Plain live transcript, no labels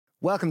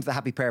Welcome to the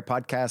Happy Pair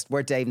podcast.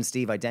 We're Dave and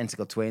Steve,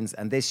 identical twins,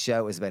 and this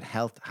show is about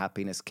health,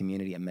 happiness,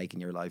 community, and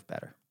making your life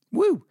better.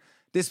 Woo!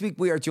 This week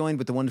we are joined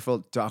with the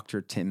wonderful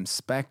Dr. Tim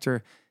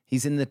Spector.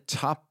 He's in the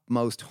top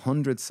most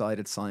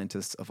 100-sided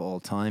scientists of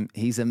all time.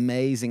 He's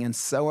amazing and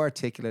so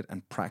articulate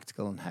and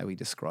practical in how he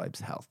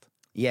describes health.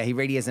 Yeah, he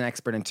really is an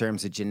expert in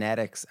terms of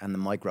genetics and the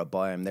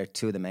microbiome. They're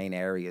two of the main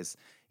areas.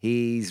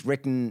 He's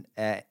written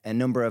a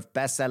number of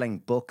best-selling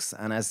books,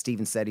 and as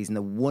Stephen said, he's in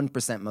the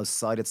 1% most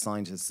cited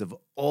scientists of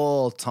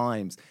all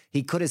times.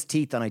 He cut his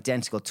teeth on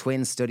identical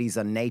twin studies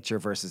on nature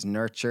versus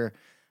nurture,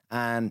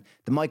 and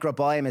the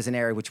microbiome is an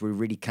area which we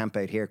really camp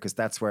out here because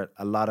that's where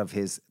a lot of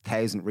his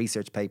 1,000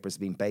 research papers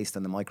have been based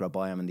on the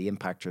microbiome and the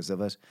impactors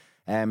of it.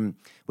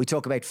 We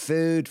talk about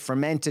food,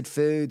 fermented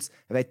foods,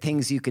 about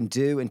things you can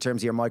do in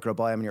terms of your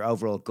microbiome and your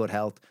overall good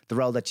health, the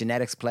role that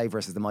genetics play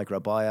versus the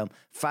microbiome.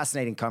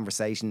 Fascinating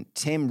conversation.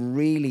 Tim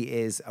really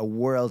is a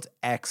world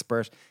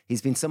expert.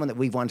 He's been someone that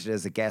we've wanted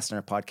as a guest on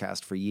our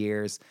podcast for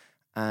years.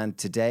 And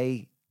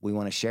today we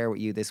want to share with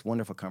you this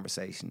wonderful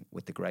conversation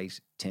with the great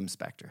Tim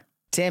Spector.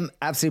 Tim,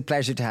 absolute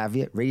pleasure to have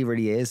you. It really,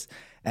 really is.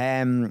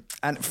 And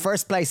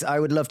first place I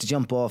would love to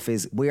jump off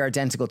is we are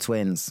identical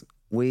twins.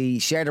 We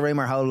shared a room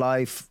our whole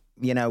life.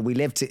 You know,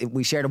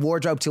 we shared a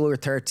wardrobe till we were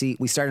 30.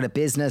 We started a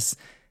business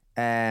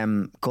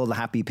called The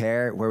Happy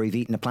Pair, where we've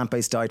eaten a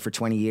plant-based diet for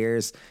 20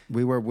 years.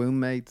 We were womb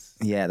mates.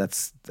 Yeah,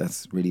 that's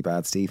really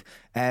bad, Steve.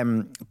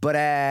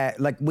 But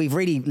we've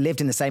really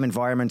lived in the same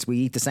environment. We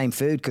eat the same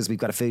food because we've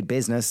got a food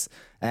business.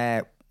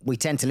 We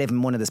tend to live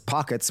in one of these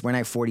pockets. We're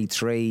now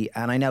 43.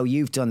 And I know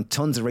you've done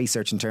tons of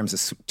research in terms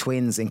of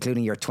twins,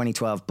 including your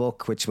 2012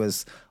 book, which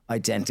was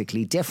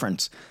identically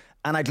different.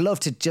 And I'd love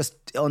to just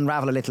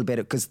unravel a little bit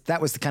because that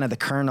was the kind of the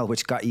kernel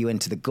which got you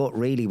into the gut,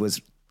 really, was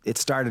it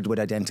started with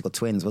identical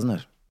twins, wasn't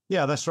it?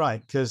 Yeah, that's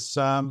right. Because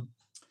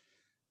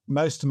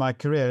most of my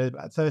career,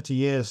 about 30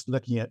 years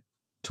looking at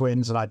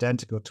twins and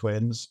identical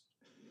twins.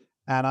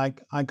 And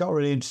I got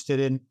really interested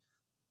in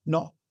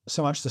not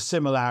so much the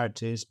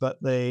similarities,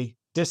 but the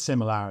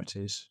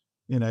dissimilarities.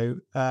 You know,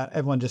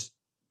 everyone just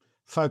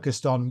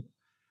focused on,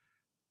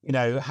 you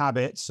know,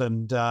 habits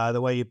and the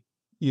way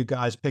you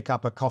guys pick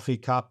up a coffee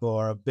cup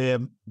or a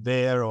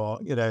beer or,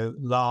 you know,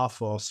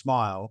 laugh or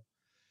smile.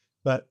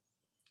 But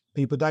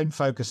people don't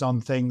focus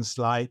on things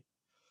like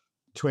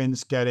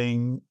twins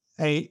getting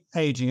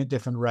aging at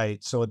different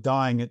rates or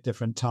dying at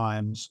different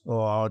times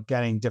or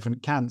getting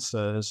different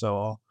cancers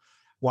or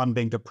one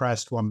being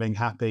depressed, one being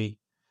happy,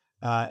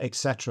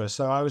 etc.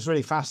 So I was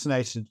really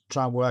fascinated to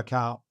try and work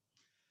out,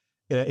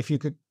 you know, if you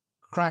could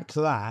crack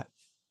that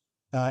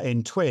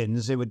in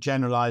twins, it would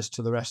generalize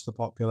to the rest of the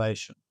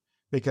population.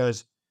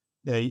 Because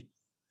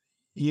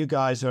you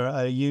guys are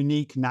a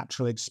unique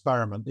natural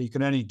experiment that you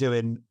can only do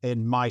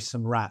in mice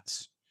and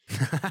rats.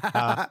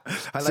 I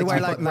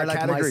like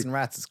mice and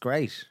rats. It's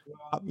great.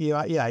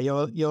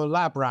 You're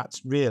lab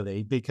rats,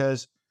 really,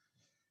 because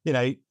you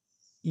know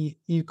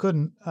you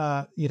couldn't.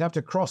 You'd have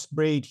to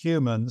crossbreed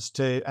humans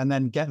and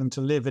then get them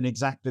to live in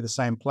exactly the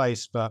same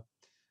place for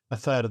a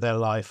third of their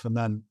life, and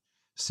then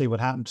see what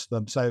happened to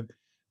them. So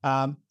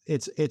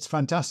it's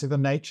fantastic that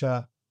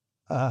nature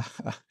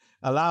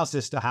allows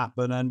this to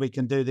happen, and we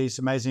can do these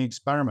amazing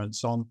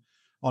experiments on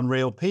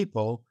real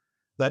people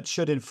that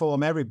should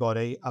inform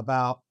everybody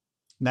about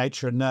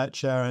nature and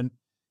nurture and,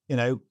 you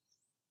know,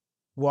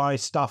 why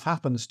stuff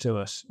happens to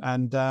us.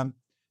 And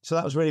so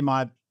that was really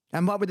my...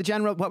 And what were the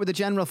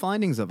general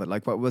findings of it?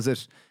 Like, what was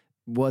it?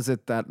 Was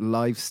it that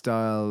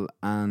lifestyle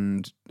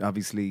and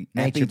obviously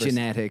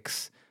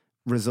epigenetics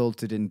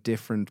resulted in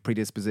different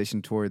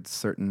predisposition towards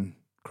certain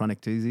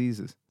chronic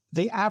diseases?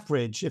 The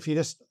average, if you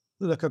just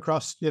look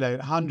across, you know,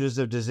 hundreds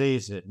of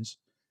diseases,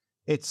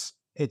 it's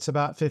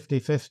about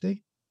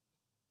 50-50.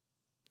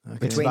 Okay.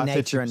 Between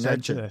nature and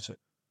nurture. Genetic.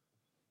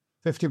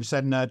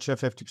 50% nurture,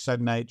 50%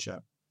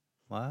 nature.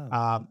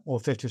 Wow. Or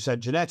 50%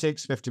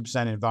 genetics,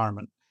 50%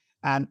 environment.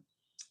 And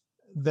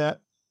there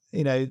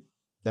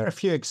are a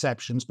few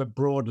exceptions, but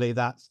broadly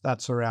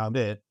that's around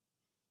it.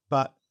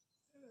 But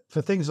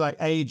for things like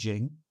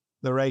aging,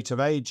 the rate of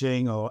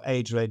aging or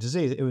age-related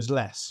disease, it was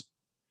less.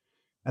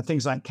 And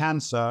things like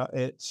cancer,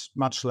 it's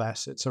much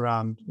less. It's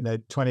around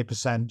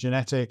 20%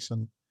 genetics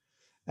and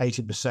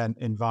 80%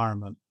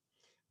 environment.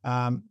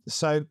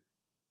 So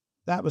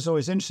that was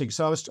always interesting.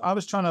 So I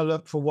was trying to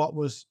look for what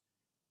was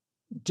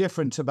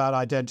different about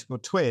identical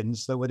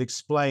twins that would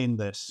explain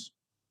this,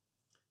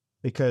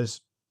 because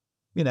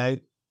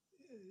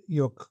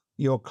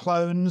your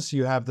clones,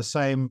 you have the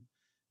same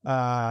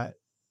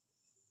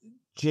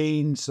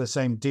genes, the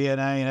same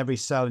DNA in every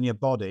cell in your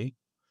body,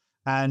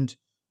 and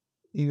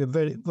you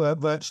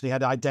virtually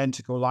had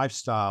identical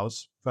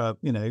lifestyles for,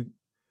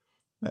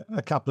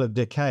 a couple of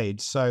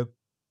decades. So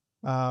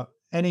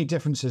any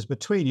differences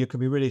between you could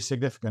be really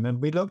significant.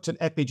 And we looked at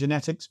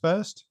epigenetics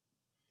first,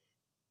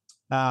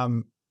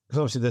 because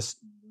obviously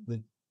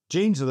the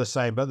genes are the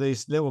same, but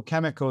these little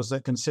chemicals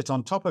that can sit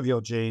on top of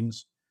your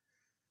genes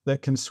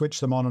that can switch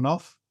them on and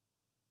off.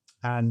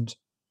 And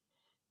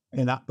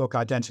in that book,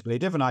 Identically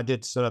Different, I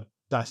did sort of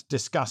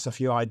discuss a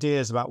few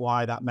ideas about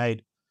why that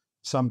made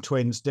some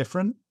twins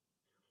different.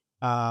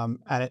 And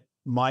it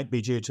might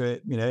be due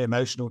to,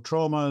 emotional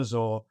traumas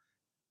or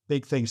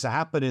big things that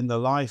happen in the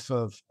life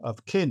of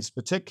kids,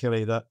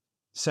 particularly, that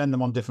send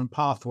them on different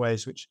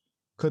pathways, which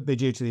could be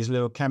due to these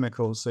little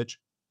chemicals which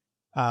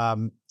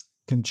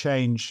can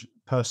change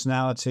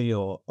personality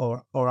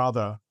or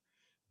other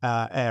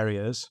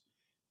areas.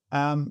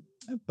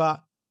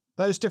 But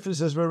those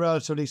differences were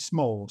relatively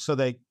small. So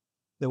there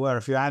were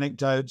a few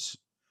anecdotes.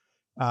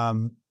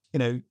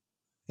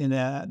 In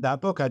that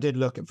book, I did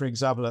look at, for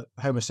example, at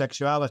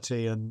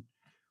homosexuality and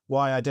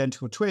why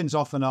identical twins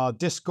often are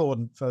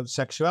discordant for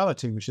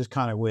sexuality, which is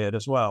kind of weird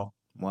as well.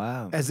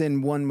 Wow. As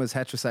in one was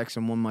heterosexual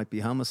and one might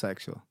be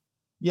homosexual.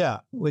 Yeah,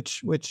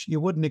 which you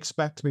wouldn't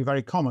expect to be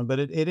very common, but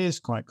it is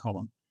quite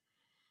common.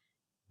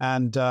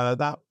 And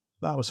that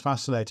was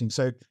fascinating.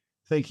 So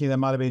thinking there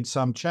might have been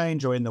some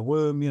change, or in the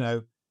womb,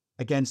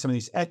 again, some of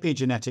these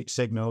epigenetic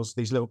signals,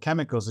 these little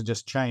chemicals are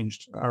just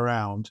changed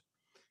around.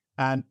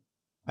 And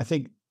I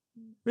think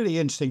really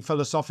interesting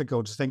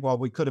philosophical to think, well,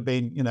 we could have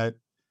been,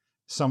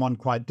 someone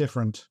quite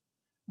different,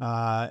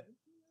 but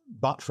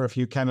for a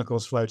few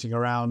chemicals floating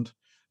around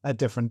at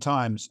different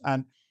times.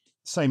 And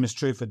same is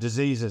true for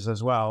diseases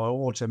as well,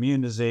 or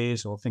autoimmune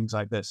disease or things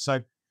like this. So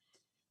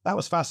that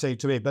was fascinating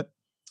to me. But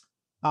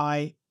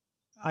I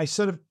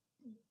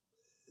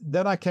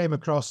then I came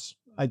across,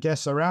 I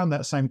guess, around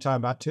that same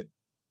time,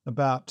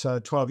 about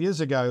 12 years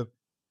ago,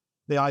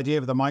 the idea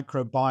of the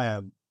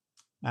microbiome.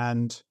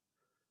 And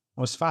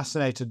I was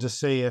fascinated to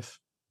see if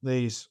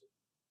this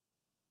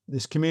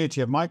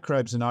community of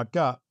microbes in our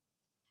gut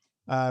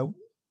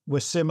were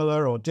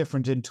similar or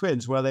different in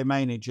twins. Were they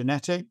mainly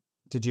genetic?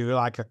 Did you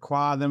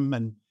acquire them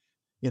and,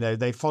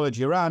 they followed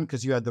you around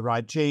because you had the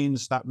right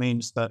genes? That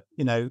means that,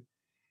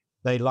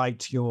 they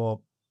liked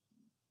your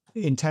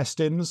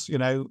intestines,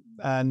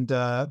 and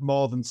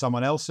more than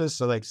someone else's,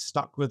 so they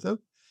stuck with them.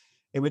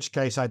 In which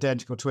case,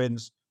 identical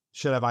twins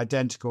should have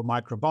identical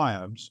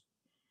microbiomes.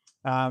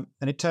 And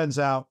it turns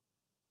out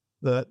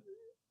that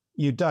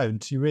you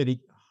don't. You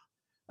really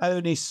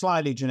only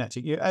slightly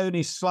genetic. You're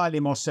only slightly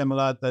more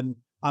similar than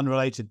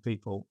unrelated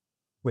people,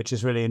 which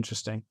is really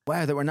interesting.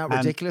 Wow, that we're not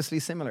ridiculously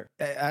similar.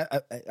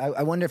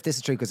 I wonder if this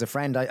is true, because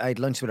I had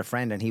lunch with a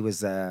friend, and he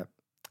was a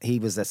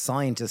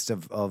scientist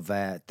of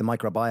the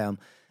microbiome.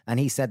 And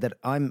he said that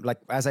I'm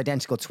as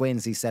identical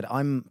twins, he said,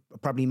 I'm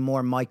probably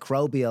more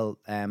microbial,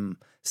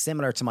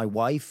 similar to my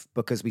wife,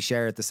 because we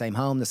share the same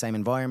home, the same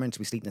environment,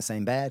 we sleep in the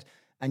same bed.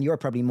 And you're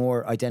probably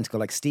more identical,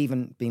 like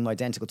Stephen being my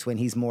identical twin,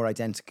 he's more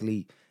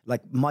identically,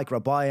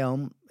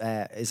 microbiome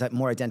is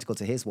more identical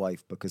to his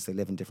wife because they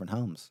live in different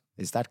homes.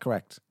 Is that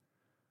correct?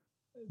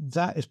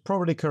 That is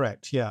probably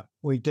correct, yeah.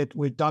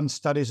 We've done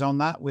studies on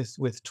that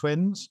with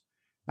twins.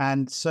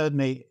 And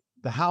certainly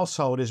the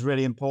household is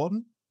really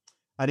important.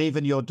 And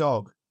even your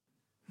dog.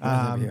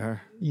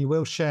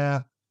 You'll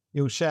share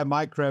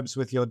microbes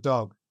with your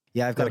dog.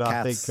 Yeah, I've got a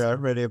cat. I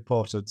think really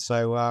important.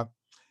 So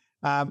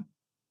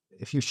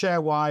if you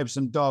share wives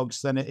and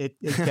dogs, then it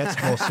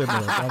gets more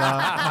similar.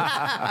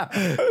 But,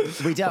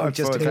 we don't,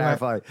 just to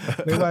clarify.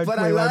 We won't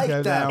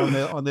go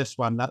there on this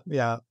one.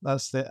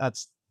 That's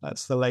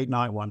the late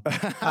night one.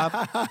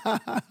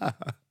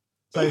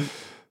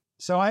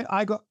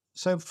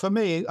 So for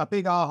me, a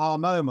big aha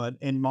moment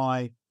in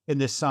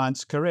this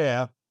science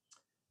career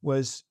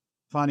was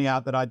finding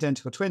out that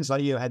identical twins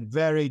like you had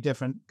very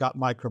different gut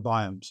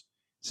microbiomes.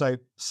 So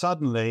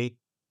suddenly,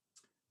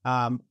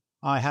 I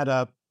had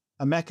a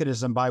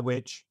mechanism by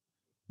which,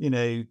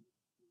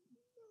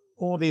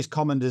 all these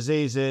common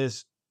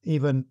diseases,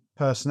 even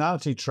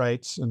personality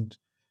traits, and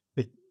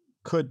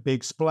could be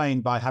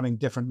explained by having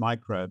different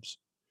microbes,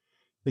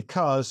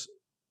 because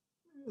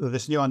of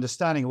this new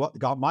understanding of what the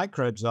gut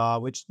microbes are,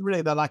 which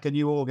really they're like a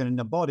new organ in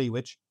the body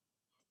which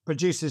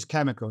produces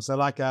chemicals. They're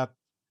like a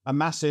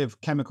massive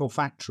chemical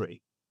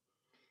factory.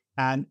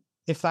 And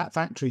if that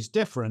factory is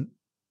different,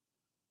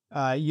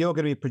 you're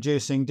going to be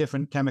producing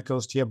different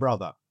chemicals to your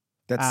brother.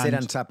 That sit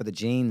on top of the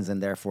genes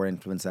and therefore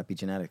influence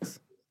epigenetics.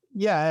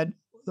 Yeah.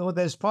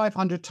 There's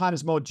 500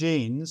 times more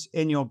genes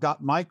in your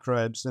gut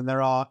microbes than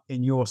there are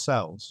in your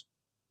cells.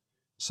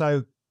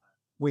 So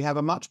we have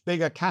a much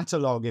bigger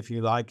catalog, if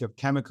you like, of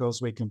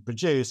chemicals we can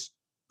produce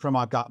from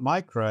our gut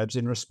microbes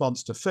in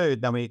response to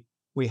food than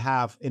we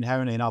have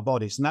inherently in our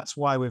bodies. And that's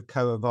why we've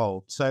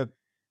co-evolved. So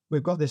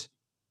we've got this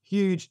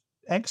huge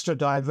extra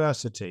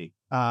diversity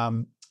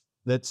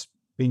that's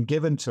been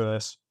given to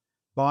us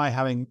by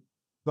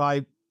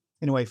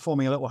in a way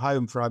forming a little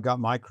home for our gut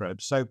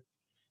microbes. So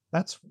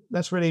that's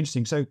really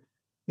interesting. So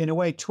in a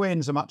way,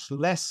 twins are much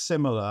less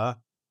similar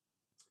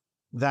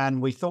than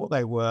we thought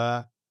they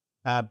were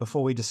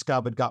before we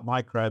discovered gut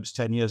microbes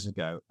 10 years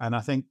ago. And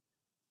I think,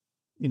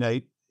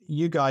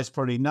 you guys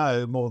probably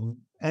know more than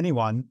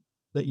anyone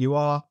that you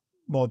are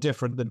more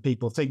different than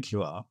people think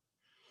you are.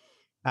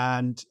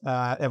 And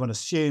everyone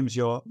assumes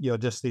you're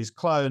just these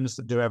clones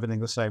that do everything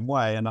the same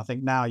way. And I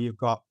think now you've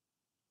got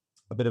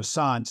a bit of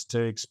science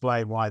to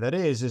explain why that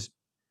is,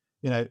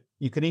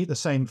 you can eat the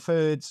same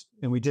foods.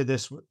 And we did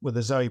this with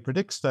the Zoe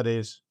Predict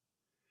studies.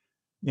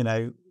 You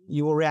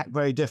you will react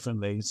very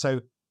differently.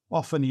 So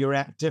often you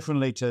react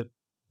differently to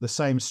the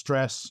same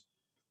stress.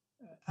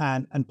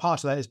 And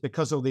part of that is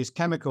because all these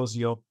chemicals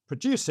you're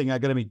producing are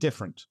going to be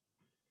different.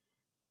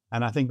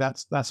 And I think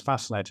that's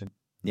fascinating.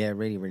 Yeah, it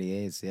really,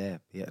 really is. Yeah.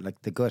 Yeah.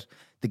 Like the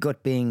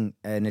gut being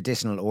an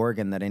additional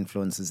organ that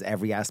influences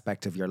every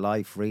aspect of your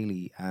life,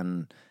 really.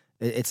 And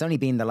it's only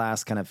been the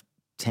last kind of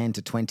 10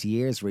 to 20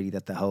 years, really,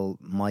 that the whole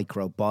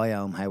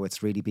microbiome, how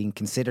it's really being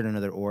considered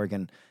another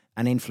organ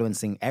and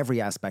influencing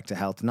every aspect of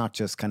health, not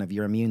just kind of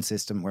your immune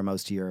system, where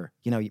most of your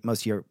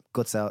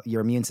gut cell,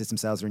 your immune system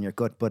cells are in your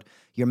gut, but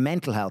your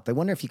mental health. I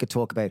wonder if you could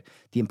talk about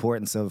the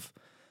importance of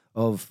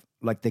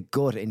like the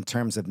gut in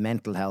terms of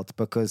mental health,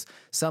 because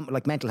some,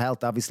 like mental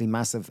health, obviously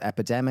massive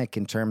epidemic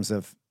in terms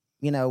of,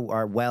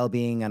 our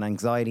well-being and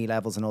anxiety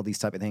levels and all these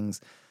type of things.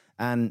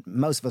 And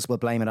most of us will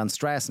blame it on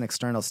stress and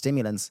external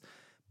stimulants.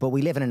 But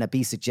we live in an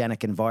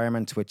obesogenic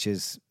environment, which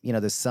is,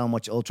 there's so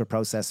much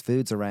ultra-processed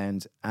foods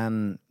around.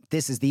 And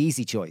this is the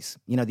easy choice.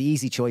 The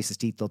easy choice is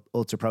to eat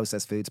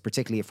ultra-processed foods,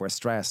 particularly if we're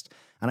stressed.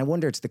 And I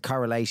wonder, it's the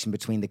correlation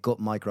between the gut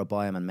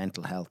microbiome and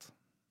mental health.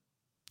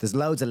 There's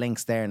loads of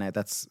links there now.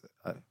 That's...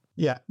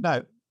 Yeah,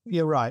 no,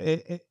 you're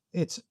right.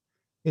 It's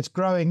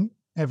growing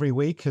every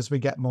week as we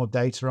get more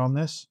data on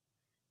this.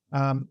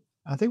 I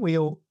think we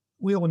all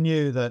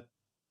knew that,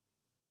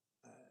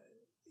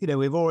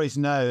 we've always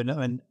known,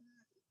 and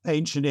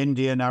ancient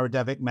Indian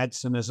Ayurvedic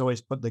medicine has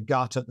always put the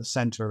gut at the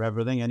center of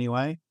everything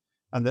anyway.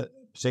 And that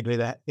particularly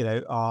that,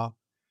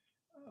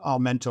 our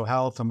mental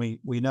health. And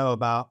we know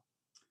about,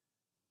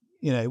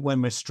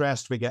 when we're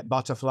stressed, we get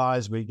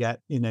butterflies, we get,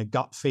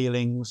 gut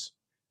feelings,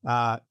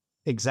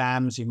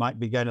 exams, you might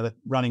be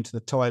running to the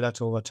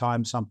toilet all the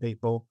time, some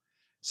people.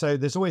 So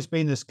there's always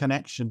been this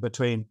connection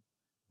between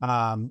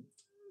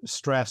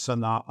stress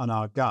and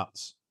our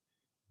guts.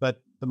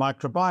 But the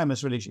microbiome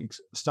has really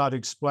started to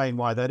explain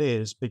why that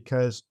is,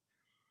 because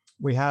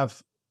we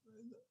have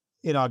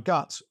in our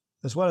guts,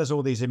 as well as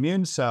all these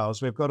immune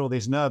cells, we've got all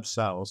these nerve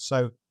cells.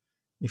 So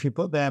if you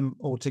put them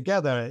all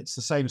together, it's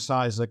the same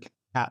size as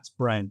a cat's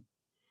brain.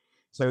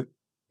 So,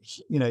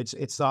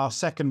 it's our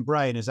second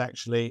brain is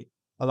actually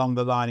along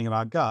the lining of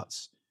our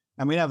guts.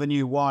 And we never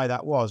knew why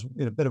that was,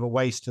 a bit of a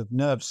waste of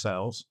nerve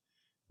cells.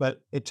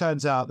 But it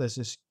turns out there's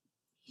this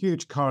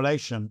huge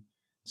correlation,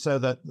 so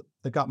that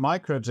the gut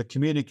microbes are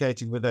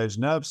communicating with those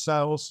nerve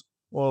cells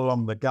all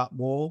along the gut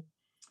wall.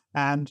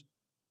 And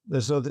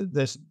there's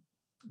this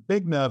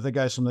big nerve that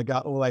goes from the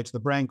gut all the way to the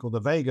brain called the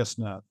vagus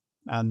nerve.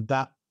 And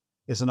that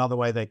is another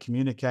way they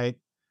communicate.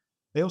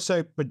 They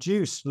also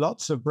produce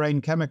lots of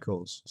brain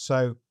chemicals.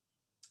 So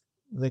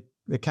the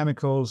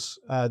chemicals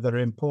that are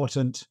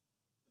important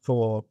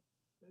for,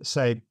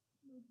 say,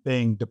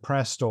 being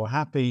depressed or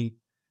happy,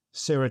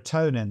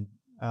 serotonin,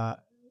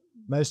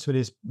 most of it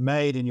is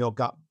made in your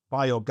gut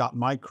by your gut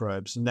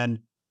microbes and then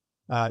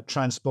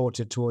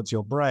transported towards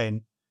your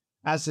brain,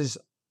 as is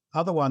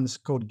other ones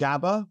called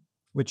GABA,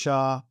 which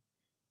are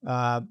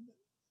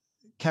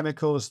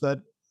chemicals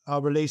that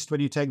are released when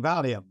you take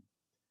Valium.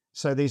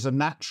 So these are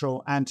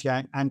natural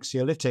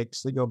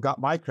anxiolytics that your gut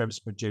microbes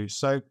produce.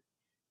 So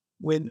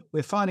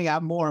we're finding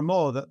out more and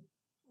more that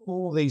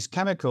all these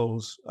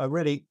chemicals are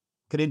really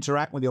can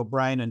interact with your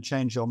brain and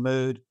change your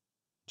mood,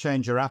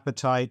 change your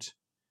appetite,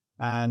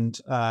 and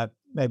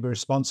may be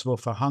responsible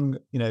for hunger,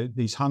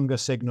 these hunger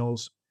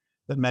signals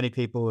that many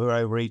people who are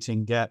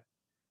overeating get,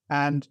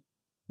 and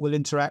will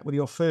interact with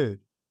your food.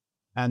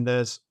 And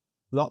there's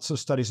lots of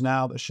studies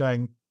now that are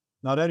showing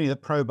not only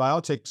that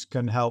probiotics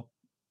can help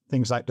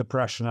things like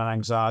depression and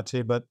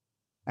anxiety, but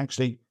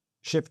actually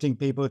shifting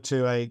people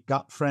to a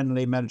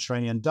gut-friendly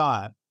Mediterranean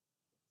diet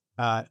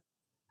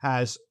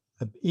has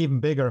an even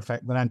bigger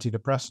effect than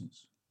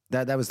antidepressants.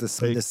 That was the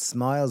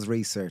SMILES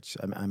research.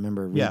 I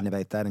remember reading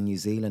about that in New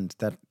Zealand.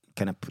 That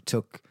kind of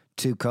took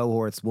two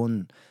cohorts,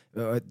 one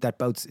that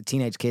both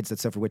teenage kids that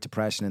suffer with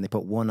depression, and they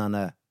put one on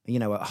a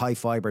high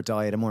fiber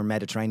diet, a more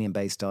Mediterranean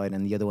based diet,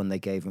 and the other one they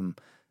gave them,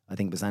 I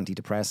think it was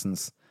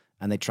antidepressants,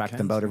 and they tracked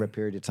them both over a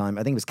period of time.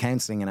 I think it was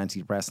counselling and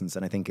antidepressants,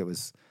 and I think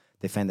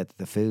they found that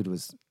the food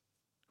was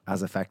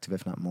as effective,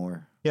 if not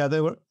more. Yeah,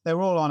 they were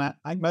all on. I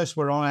think most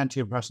were on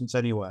antidepressants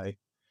anyway,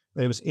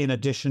 but it was in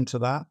addition to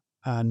that,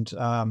 and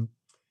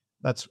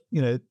that's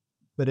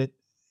but it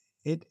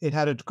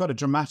had got a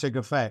dramatic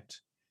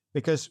effect,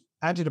 because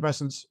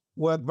antidepressants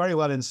work very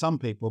well in some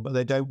people, but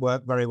they don't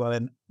work very well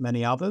in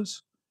many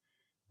others.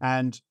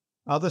 And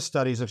other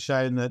studies have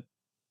shown that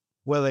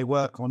whether they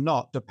work or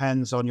not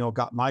depends on your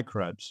gut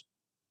microbes.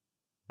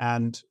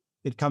 And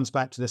it comes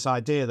back to this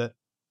idea that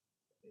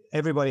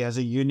everybody has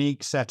a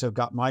unique set of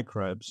gut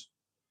microbes.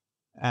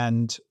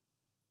 And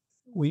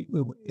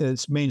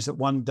it means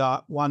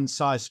that one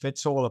size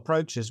fits all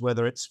approaches,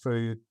 whether it's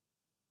through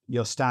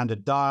your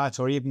standard diet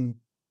or even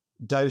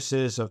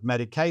doses of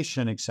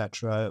medication,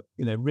 etc.,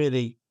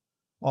 really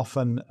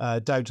often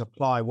don't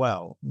apply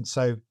well. And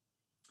so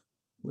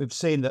we've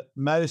seen that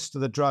most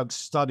of the drugs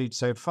studied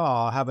so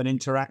far have an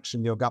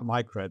interaction with your gut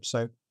microbes. So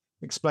it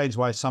explains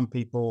why some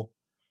people,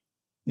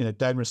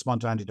 don't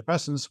respond to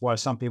antidepressants, why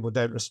some people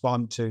don't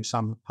respond to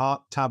some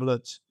heart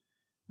tablets.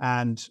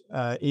 and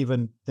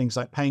even things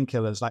like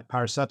painkillers like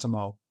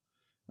paracetamol.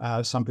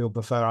 Some people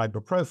prefer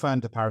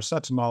ibuprofen to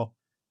paracetamol.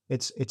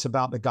 It's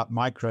about the gut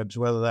microbes,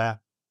 whether they're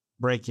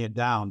breaking it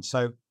down.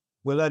 So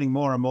we're learning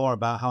more and more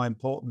about how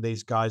important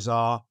these guys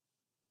are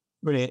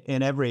really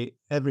in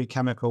every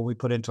chemical we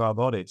put into our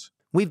bodies.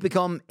 We've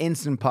become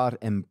Instant Pot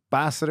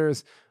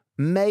ambassadors.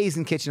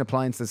 Amazing kitchen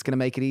appliance that's going to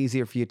make it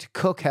easier for you to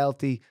cook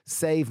healthy,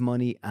 save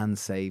money, and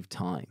save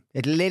time.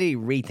 It literally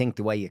rethink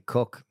the way you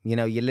cook. You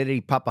know, you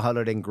literally pop a whole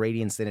lot of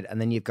ingredients in it,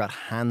 and then you've got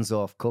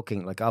hands-off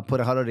cooking. Like, I'll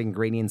put a whole lot of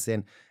ingredients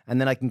in, and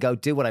then I can go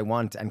do what I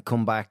want and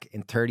come back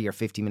in 30 or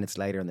 50 minutes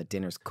later and the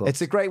dinner's cooked.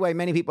 It's a great way.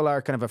 Many people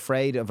are kind of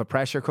afraid of a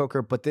pressure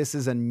cooker, but this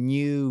is a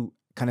new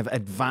kind of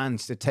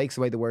advanced. It takes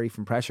away the worry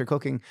from pressure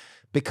cooking.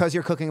 Because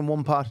you're cooking in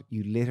one pot,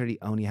 you literally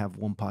only have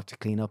one pot to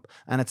clean up.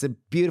 And it's a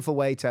beautiful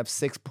way to have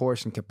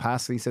 6-portion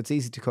capacity, so it's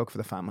easy to cook for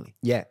the family.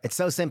 Yeah, it's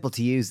so simple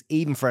to use,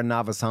 even for a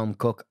novice home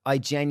cook. I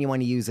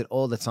genuinely use it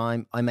all the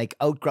time. I make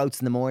oat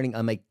groats in the morning,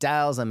 I make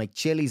dals, I make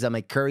chilies, I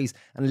make curries.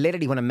 And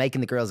literally when I'm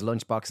making the girls'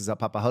 lunch boxes, I'll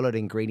pop a whole lot of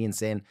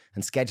ingredients in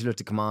and schedule it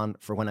to come on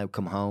for when I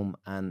come home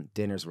and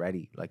dinner's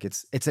ready. Like,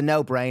 it's a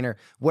no-brainer.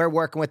 We're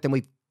working with them.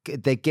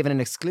 They've given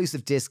an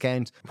exclusive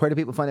discount. Where do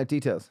people find out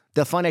details?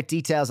 They'll find out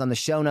details on the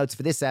show notes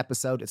for this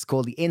episode. It's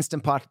called the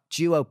Instant Pot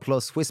Duo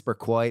Plus Whisper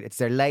Quiet. It's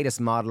their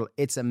latest model.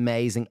 It's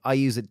amazing. I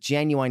use it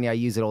genuinely. I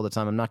use it all the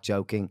time. I'm not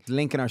joking.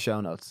 Link in our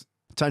show notes.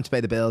 Time to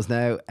pay the bills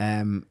now.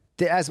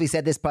 As we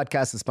said, this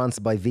podcast is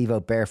sponsored by Vivo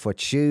Barefoot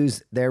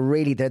Shoes. They're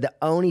the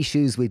only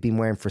shoes we've been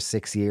wearing for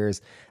 6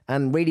 years.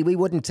 And really, we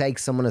wouldn't take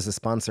someone as a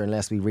sponsor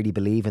unless we really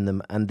believe in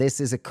them. And this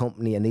is a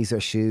company, and these are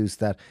shoes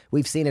that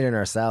we've seen it in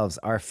ourselves.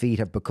 Our feet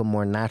have become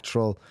more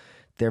natural.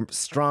 They're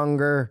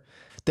stronger.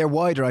 They're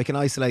wider. I can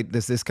isolate.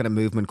 There's this kind of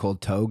movement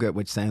called toga,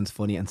 which sounds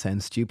funny and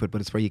sounds stupid,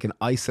 but it's where you can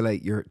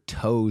isolate your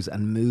toes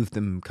and move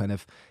them kind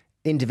of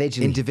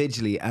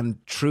individually.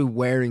 And through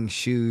wearing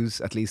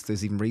shoes, at least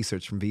there's even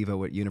research from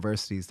Vivo at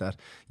universities that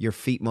your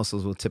feet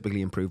muscles will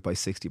typically improve by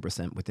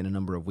 60% within a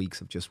number of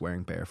weeks of just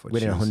wearing barefoot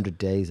within shoes. 100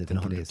 days, I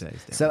think. Within 100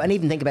 days. So, and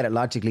even think about it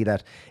logically,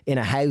 that in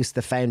a house,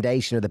 the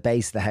foundation or the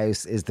base of the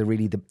house is the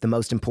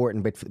most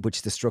important bit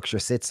which the structure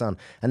sits on.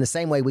 And the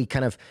same way we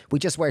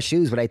just wear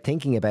shoes without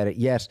thinking about it,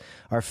 yet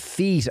our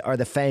feet are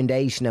the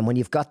foundation. And when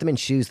you've got them in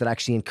shoes that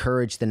actually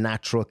encourage the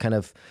natural kind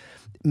of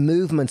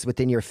movements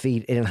within your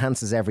feet, it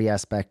enhances every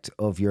aspect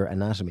of your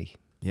anatomy.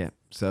 Yeah.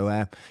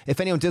 So if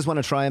anyone does want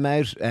to try them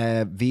out,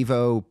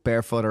 Vivo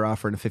Barefoot are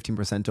offering a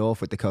 15% off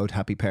with the code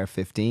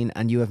HappyPair15,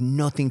 and you have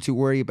nothing to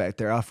worry about.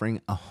 They're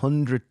offering a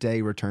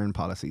 100-day return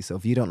policy. So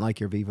if you don't like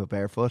your Vivo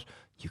Barefoot,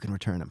 you can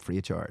return them free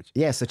of charge.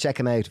 Yeah, so check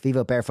them out.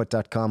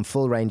 VivoBarefoot.com,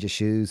 full range of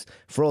shoes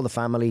for all the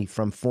family,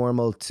 from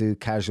formal to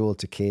casual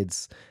to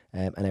kids,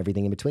 and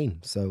everything in between.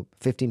 So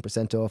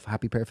 15% off,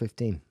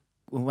 HappyPair15.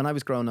 When I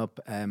was growing up,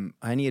 I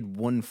only had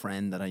one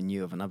friend that I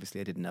knew of, and obviously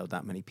I didn't know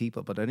that many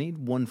people, but I only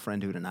had one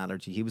friend who had an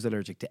allergy. He was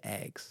allergic to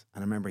eggs,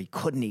 and I remember he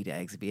couldn't eat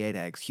eggs. If he ate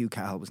eggs, Hugh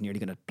Cahill was nearly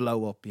going to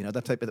blow up,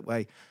 that type of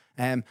way.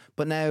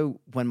 But now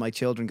when my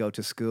children go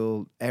to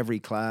school, every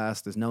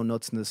class, there's no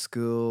nuts in the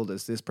school,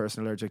 there's this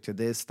person allergic to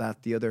this,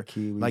 that, the other.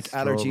 Kiwis, like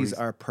strawberries. Allergies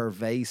are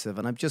pervasive,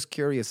 and I'm just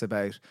curious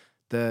about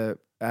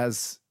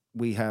as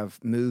we have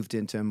moved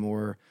into a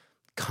more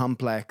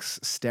complex,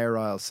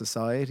 sterile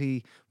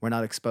society, we're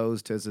not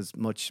exposed to as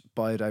much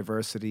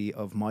biodiversity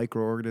of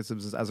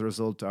microorganisms. As a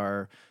result,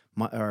 our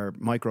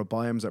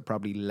microbiomes are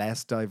probably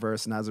less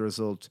diverse, and as a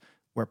result,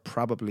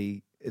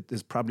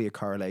 there's probably a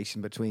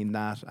correlation between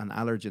that and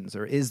allergens.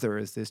 Or is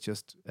this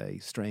just a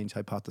strange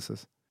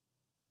hypothesis?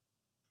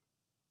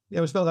 Yeah,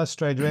 it was not that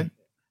strange.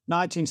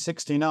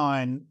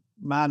 1969,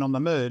 Man on the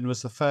Moon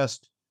was the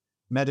first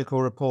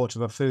medical report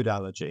of a food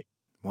allergy.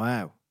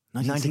 Wow.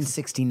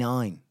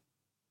 1969.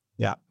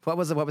 Yeah. What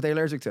was it? What were they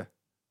allergic to?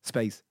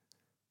 Space.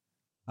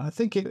 I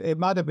think it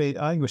might have been,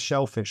 I think it was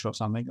shellfish or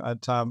something.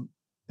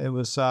 It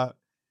was,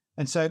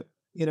 and so,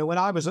 when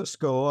I was at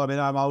school, I mean,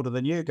 I'm older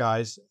than you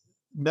guys,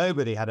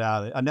 nobody had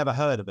allergy. I never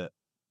heard of it.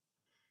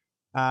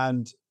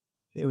 And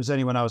it was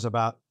only when I was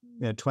about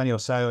 20 or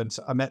so, and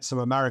I met some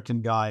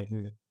American guy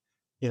who,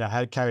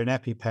 had carried an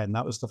EpiPen.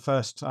 That was the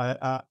first time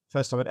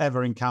I'd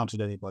ever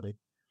encountered anybody.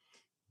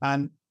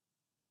 And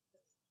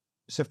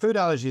so food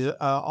allergies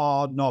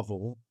are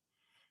novel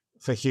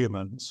for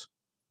humans.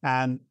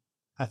 And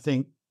I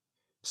think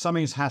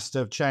something has to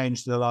have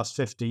changed in the last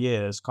 50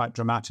 years quite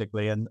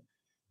dramatically. And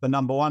the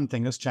number one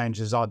thing that's changed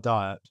is our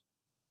diet.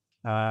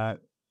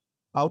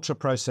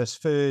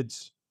 Ultra-processed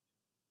foods,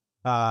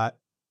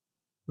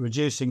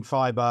 reducing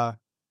fiber,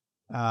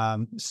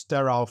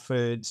 sterile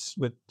foods,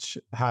 which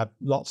have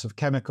lots of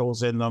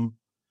chemicals in them,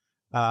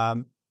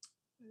 I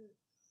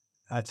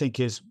think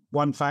is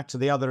one factor.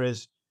 The other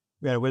is,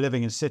 we're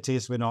living in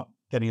cities. We're not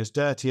getting as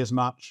dirty as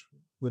much.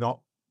 We're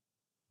not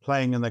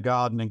playing in the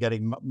garden and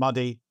getting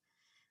muddy.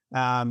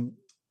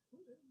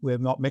 We're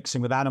not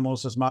mixing with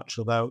animals as much,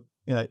 although,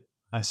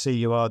 I see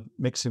you are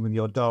mixing with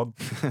your dog.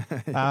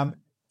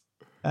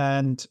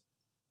 And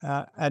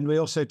we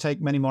also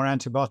take many more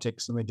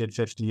antibiotics than we did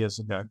 50 years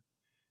ago.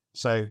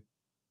 So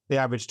the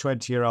average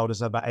 20-year-old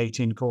has about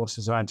 18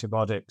 courses of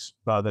antibiotics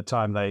by the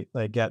time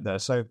they get there.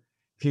 So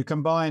if you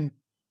combine,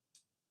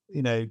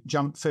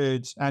 junk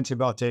foods,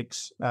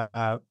 antibiotics,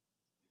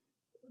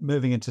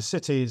 moving into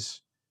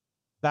cities,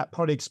 that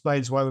probably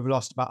explains why we've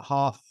lost about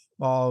half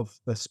of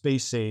the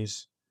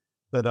species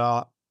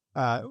that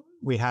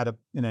we had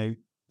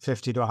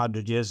 50 to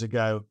 100 years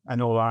ago,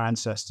 and all our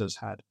ancestors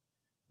had.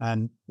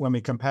 And when we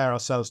compare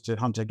ourselves to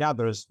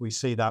hunter-gatherers, we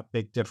see that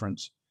big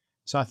difference.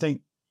 So I think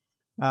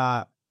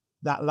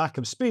that lack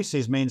of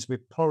species means we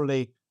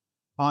probably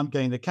aren't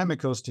getting the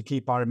chemicals to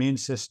keep our immune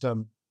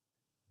system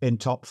in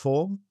top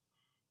form.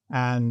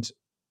 And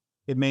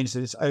it means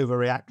that it's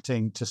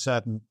overreacting to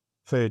certain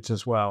foods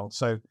as well.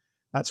 So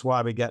that's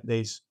why we get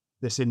this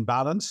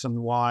imbalance,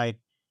 and why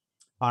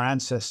our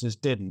ancestors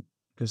didn't,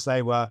 because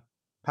they were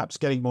perhaps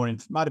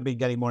might have been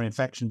getting more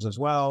infections as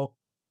well,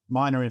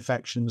 minor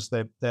infections.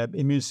 Their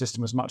immune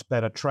system was much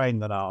better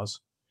trained than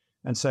ours.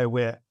 And so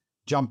we're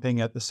jumping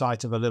at the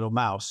sight of a little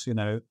mouse,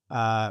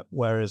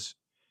 whereas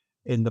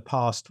in the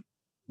past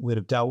we'd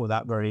have dealt with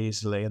that very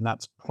easily. And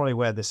that's probably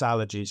where this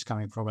allergy is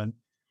coming from. And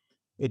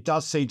it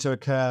does seem to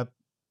occur,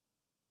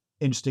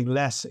 interesting,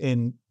 less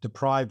in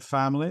deprived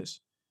families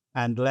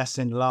and less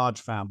in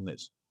large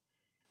families.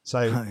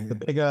 So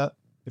if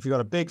you've got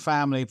a big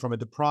family from a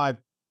deprived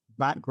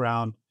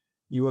background,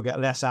 you will get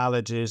less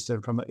allergies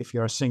than from if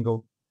you're a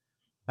single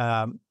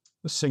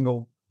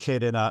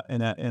kid in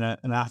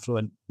an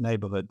affluent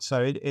neighborhood.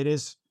 So it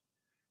is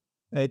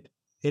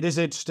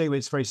interesting, but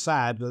it's very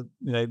sad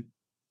that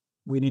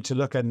we need to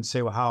look at and see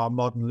how our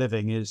modern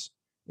living is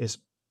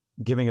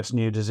giving us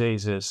new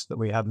diseases that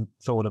we hadn't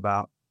thought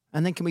about.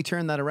 And then can we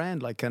turn that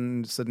around? Like,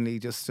 can suddenly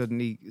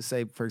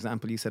say, for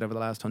example, you said over the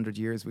last 100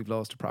 years, we've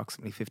lost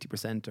approximately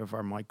 50% of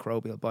our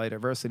microbial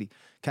biodiversity.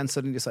 Can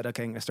suddenly decide,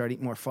 okay, I'm going to start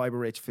eating more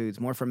fiber-rich foods,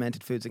 more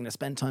fermented foods. I'm going to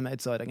spend time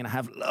outside. I'm going to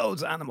have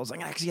loads of animals. I'm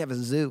going to actually have a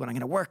zoo, and I'm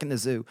going to work in the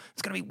zoo.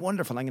 It's going to be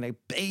wonderful. I'm going to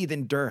bathe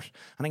in dirt, and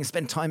I'm going to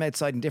spend time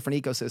outside in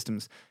different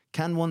ecosystems.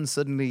 Can one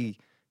suddenly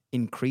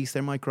increase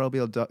their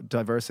microbial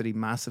diversity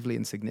massively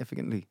and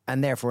significantly,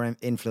 and therefore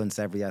influence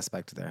every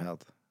aspect of their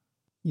health?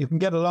 You can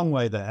get a long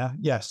way there,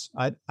 yes.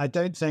 I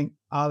don't think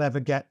I'll ever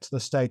get to the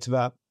state of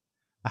a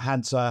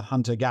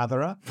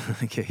hunter-gatherer.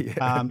 Okay,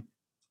 yeah.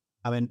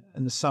 And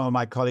some of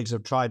my colleagues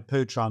have tried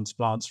poo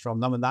transplants from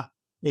them, and that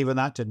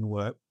didn't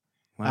work.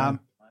 Wow.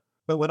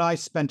 But when I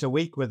spent a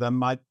week with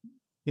them, I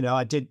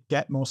did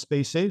get more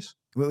species.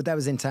 Well, that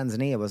was in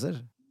Tanzania, was it?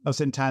 I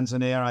was in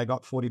Tanzania. I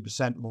got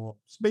 40% more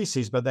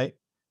species, but they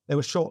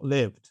were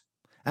short-lived.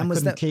 And I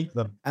couldn't keep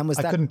them. I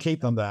couldn't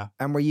keep them there.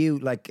 And were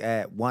you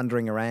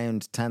wandering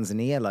around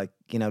Tanzania,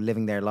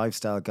 living their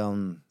lifestyle,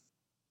 going?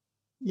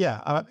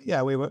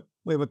 Yeah, we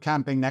were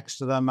camping next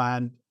to them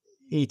and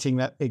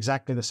eating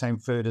exactly the same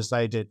food as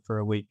they did for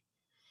a week.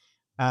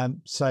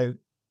 So,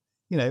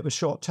 it was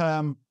short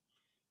term.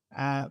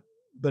 But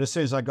as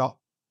soon as I got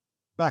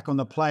back on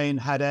the plane,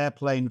 had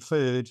airplane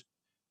food,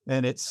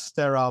 and its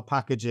sterile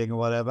packaging or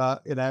whatever,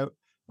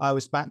 I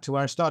was back to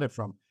where I started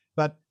from.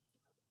 But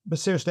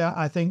seriously,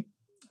 I think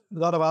a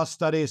lot of our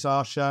studies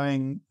are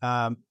showing,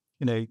 I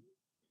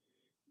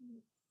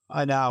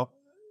now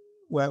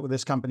work with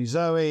this company,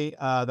 Zoe,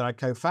 that I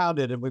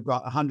co-founded, and we've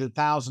got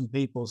 100,000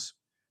 people's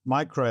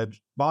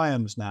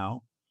microbiomes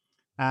now.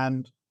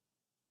 And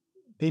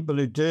people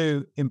who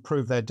do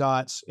improve their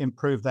diets,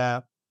 improve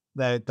their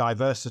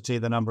diversity,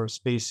 the number of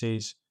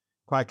species,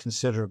 quite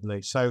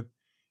considerably. So,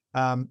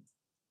 and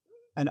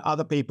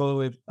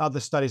other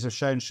studies have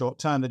shown short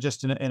term that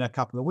just in a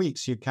couple of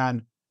weeks, you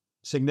can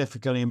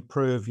significantly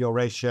improve your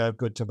ratio of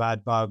good to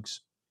bad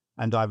bugs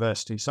and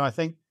diversity. So I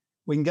think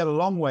we can get a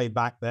long way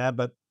back there,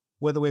 but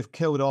whether we've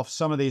killed off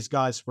some of these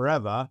guys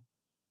forever,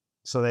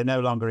 so they no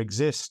longer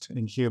exist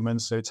in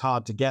humans, so it's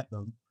hard to get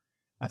them,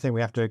 I think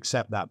we have to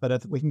accept that. But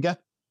if we can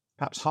get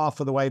perhaps half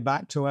of the way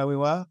back to where we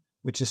were,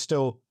 which is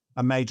still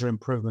a major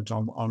improvement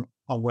on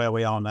where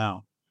we are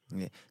now.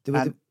 Yeah.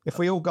 If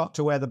we all got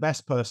to where the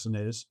best person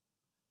is,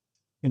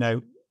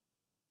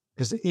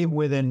 because even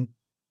within,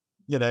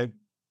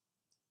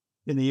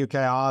 in the UK,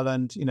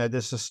 Ireland,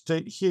 there's a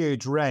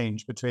huge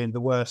range between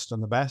the worst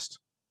and the best.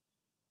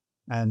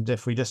 And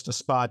if we just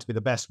aspire to be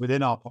the best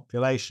within our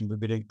population, we'd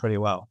be doing pretty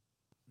well.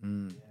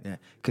 Yeah,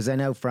 because I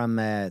know from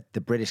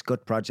the British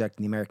Gut Project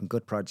and the American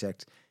Gut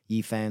Project,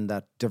 you found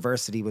that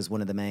diversity was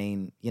one of the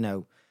main,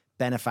 the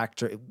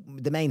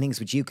main things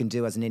which you can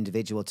do as an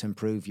individual to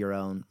improve your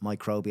own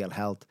microbial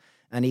health.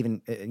 And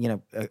even,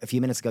 a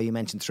few minutes ago, you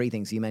mentioned three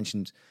things. You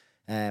mentioned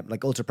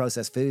ultra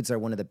processed foods are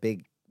one of the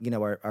big,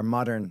 our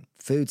modern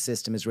food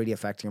system is really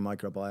affecting our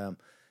microbiome.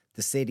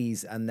 The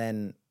cities, and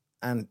then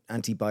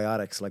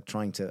antibiotics, like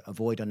trying to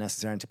avoid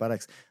unnecessary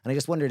antibiotics. And I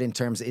just wondered, in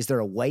terms, is there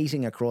a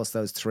weighting across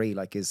those three?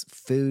 Like, is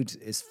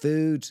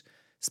food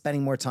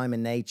spending more time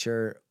in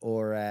nature,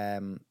 or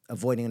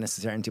avoiding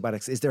unnecessary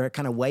antibiotics? Is there a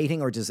kind of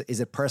weighting, or is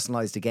it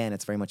personalized again?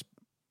 It's very much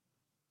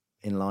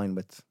in line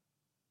with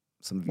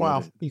some of your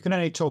Well, you can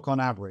only talk on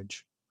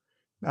average.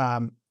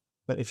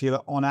 But if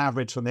you're on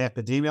average from the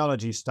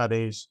epidemiology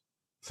studies,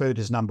 food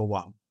is number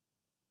one.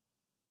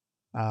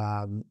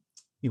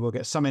 You will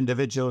get some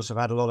individuals who've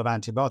had a lot of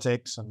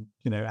antibiotics and,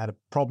 had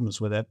problems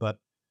with it. But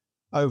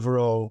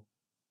overall,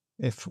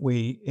 if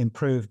we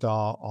improved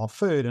our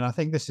food, and I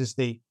think this is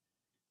the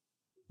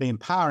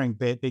empowering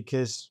bit,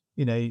 because,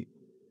 the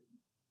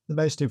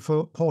most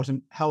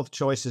important health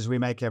choices we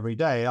make every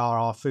day are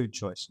our food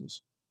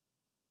choices.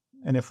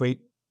 And if we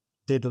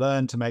did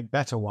learn to make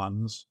better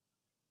ones,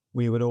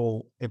 we would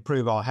all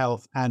improve our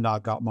health and our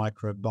gut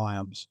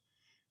microbiomes.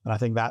 And I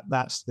think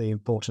that's the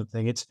important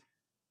thing. It's,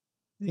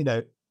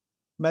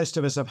 most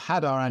of us have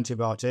had our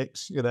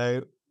antibiotics.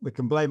 We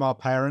can blame our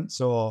parents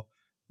or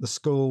the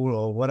school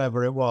or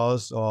whatever it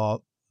was,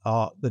 or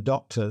the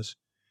doctors.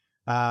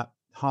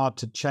 Hard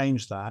to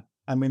change that.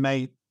 And we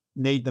may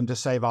need them to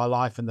save our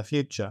life in the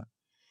future.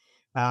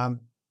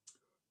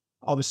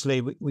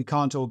 Obviously, we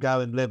can't all go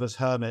and live as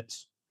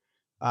hermits,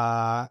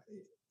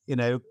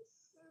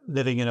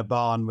 living in a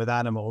barn with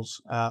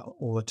animals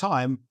all the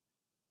time.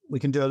 We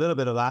can do a little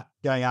bit of that,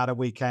 going out at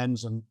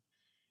weekends and,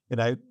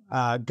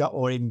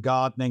 or even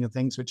gardening and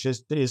things, which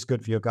is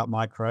good for your gut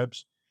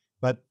microbes.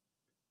 But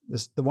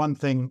the one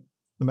thing,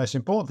 the most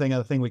important thing, and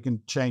the thing we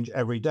can change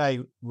every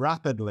day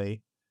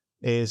rapidly,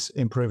 is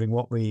improving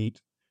what we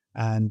eat.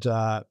 And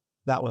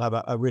that will have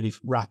a really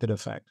rapid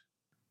effect.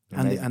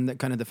 And the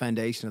kind of the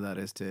foundation of that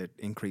is to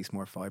increase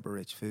more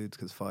fiber-rich foods,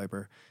 because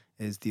fiber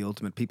is the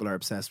ultimate. People are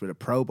obsessed with a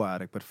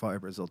probiotic, but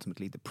fiber is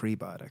ultimately the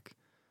prebiotic.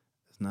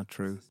 Isn't that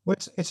true? Well,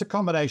 it's a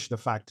combination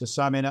of factors.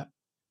 So, I mean,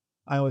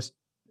 I always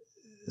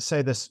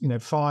say this,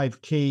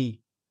 5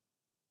 key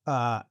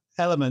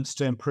elements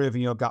to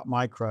improving your gut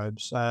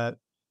microbes.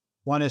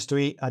 One is to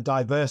eat a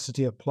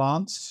diversity of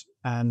plants.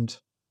 And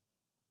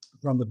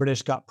from the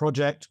British Gut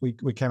Project, we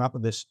came up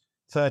with this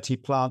 30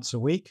 plants a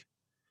week,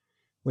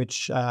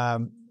 which,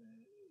 and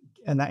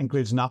that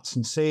includes nuts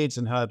and seeds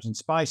and herbs and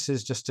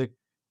spices, just to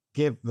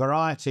give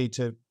variety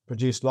to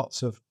produce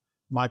lots of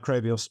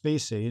microbial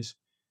species,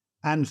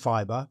 and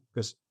fiber,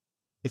 because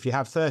if you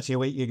have 30 a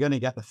week, you're going to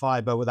get the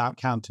fiber without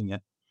counting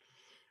it.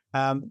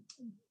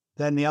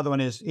 Then the other one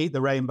is eat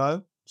the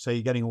rainbow. So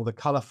you're getting all the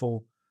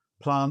colorful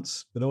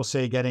plants, but also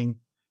you're getting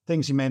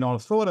things you may not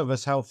have thought of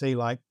as healthy,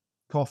 like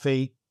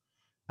coffee,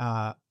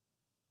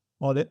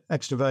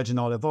 extra virgin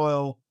olive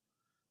oil,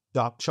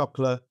 dark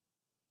chocolate,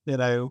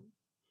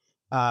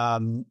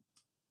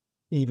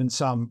 even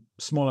some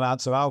small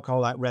amounts of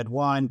alcohol like red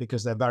wine,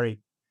 because they're very,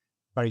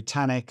 very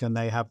tannic and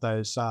they have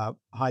those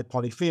high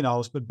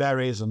polyphenols. But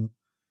berries and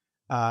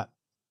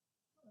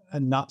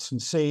nuts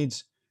and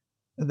seeds.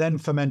 And then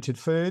fermented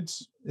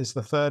foods is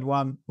the third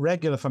one.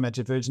 Regular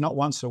fermented foods, not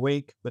once a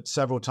week, but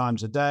several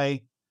times a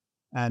day.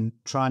 And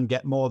try and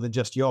get more than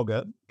just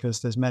yogurt,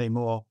 because there's many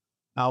more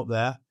out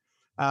there.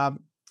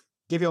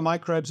 Give your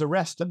microbes a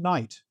rest at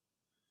night.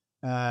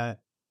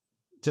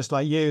 Just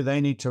like you,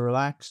 they need to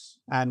relax.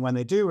 And when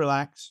they do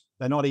relax,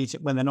 when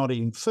they're not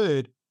eating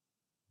food,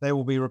 they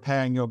will be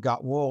repairing your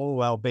gut wall.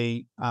 They'll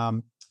be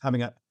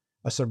having a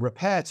sort of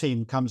repair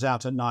team comes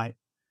out at night,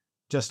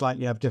 just like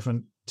you have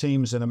different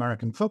teams in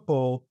American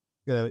football.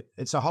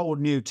 It's a whole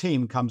new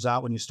team comes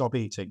out when you stop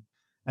eating.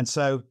 And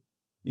so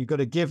you've got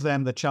to give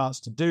them the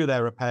chance to do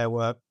their repair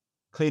work,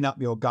 clean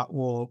up your gut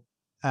wall,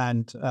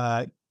 and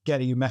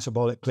get you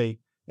metabolically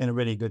in a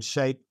really good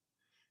shape.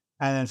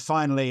 And then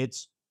finally,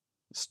 it's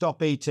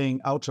stop eating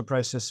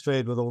ultra-processed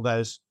food with all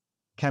those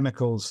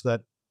chemicals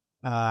that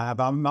have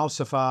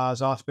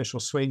emulsifiers, artificial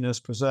sweeteners,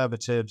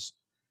 preservatives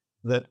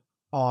that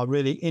are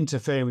really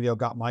interfering with your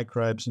gut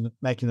microbes and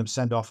making them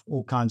send off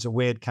all kinds of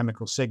weird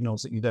chemical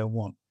signals that you don't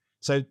want.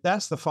 So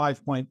that's the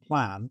 5-point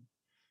plan.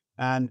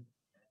 And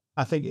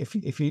I think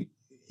if you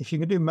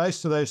can do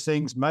most of those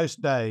things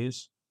most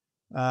days,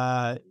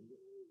 you'll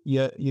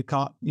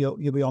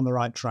be on the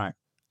right track.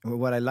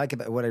 What I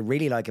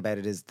really like about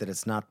it is that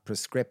it's not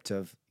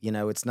prescriptive.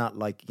 It's not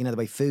like, the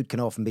way food can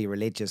often be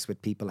religious, with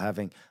people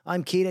having,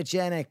 I'm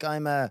ketogenic,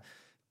 I'm a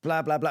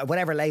blah, blah, blah,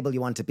 whatever label you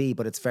want to be.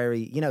 But it's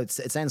very, it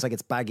sounds like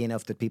it's baggy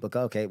enough that people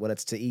go, okay, well,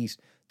 it's to eat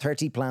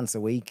 30 plants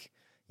a week,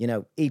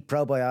 eat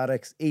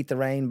probiotics, eat the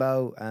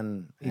rainbow,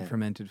 and eat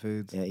fermented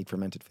foods. Yeah, eat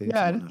fermented foods.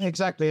 Yeah,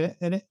 exactly.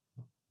 And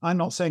I'm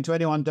not saying to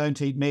anyone,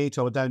 don't eat meat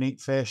or don't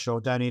eat fish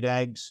or don't eat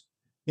eggs.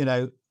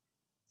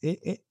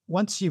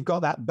 Once you've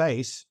got that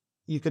base,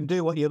 you can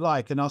do what you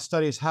like. And our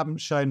studies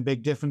haven't shown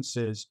big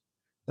differences.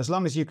 As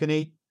long as you can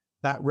eat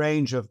that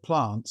range of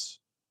plants,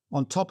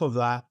 on top of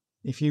that,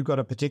 if you've got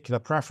a particular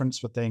preference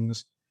for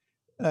things,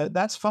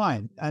 that's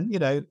fine. And,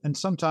 and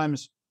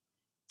sometimes,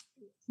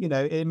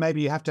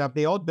 maybe you have to have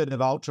the odd bit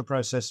of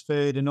ultra-processed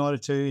food in order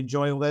to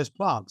enjoy all those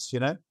plants, you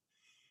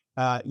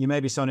may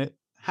be someone who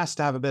has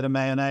to have a bit of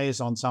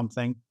mayonnaise on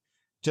something,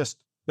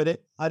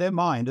 but I don't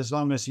mind, as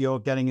long as you're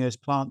getting those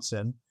plants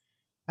in.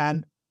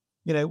 And,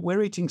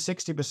 we're eating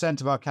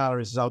 60% of our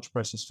calories as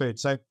ultra-processed food.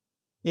 So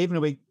even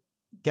if we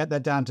get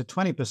that down to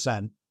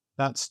 20%,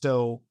 that's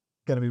still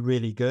going to be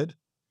really good.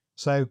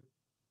 So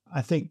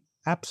I think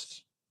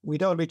we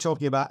don't want to be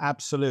talking about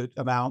absolute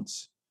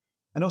amounts.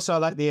 And also I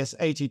like the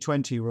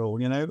 80-20 rule,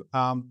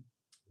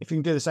 if you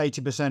can do this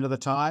 80% of the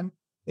time,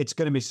 it's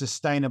going to be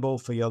sustainable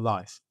for your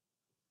life.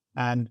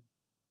 And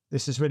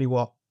this is really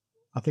what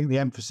I think the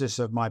emphasis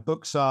of my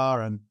books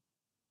are, and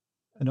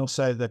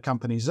also the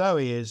company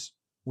Zoe is.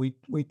 We're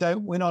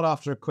not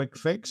after a quick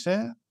fix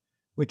here.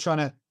 We're trying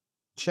to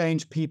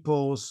change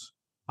people's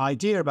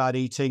idea about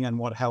eating and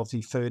what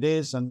healthy food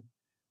is, and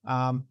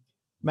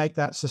make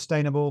that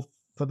sustainable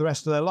for the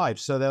rest of their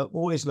lives. So they'll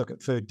always look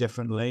at food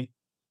differently,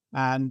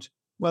 and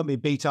won't be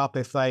beat up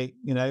if they,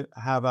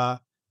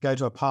 go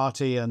to a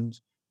party and,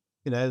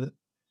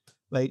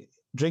 they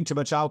drink too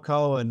much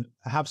alcohol and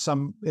have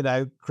some,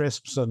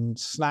 crisps and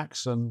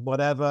snacks and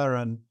whatever,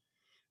 and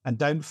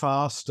don't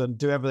fast and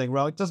do everything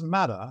wrong. It doesn't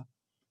matter, as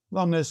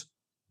long as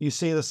you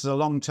see this as a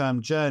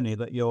long-term journey,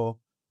 that you're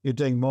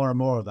doing more and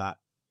more of that.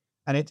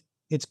 And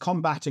it's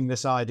combating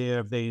this idea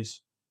of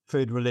these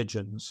food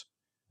religions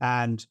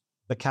and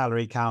the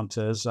calorie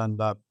counters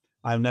and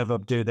I'll never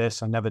do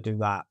this, I'll never do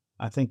that.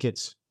 I think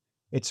it's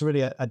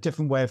really a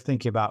different way of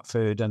thinking about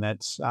food, and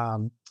it's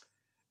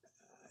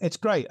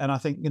great. And I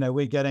think,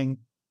 we're getting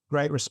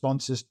great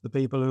responses to the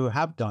people who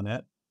have done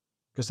it,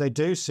 because they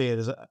do see it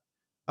as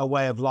a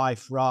way of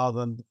life, rather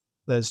than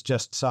there's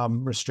just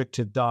some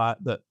restrictive diet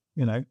that,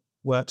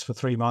 works for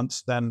 3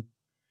 months, then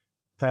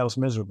fails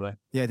miserably.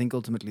 Yeah, I think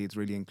ultimately it's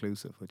really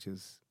inclusive, which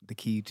is the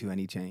key to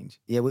any change.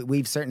 Yeah,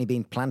 we've certainly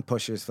been plant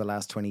pushers for the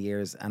last 20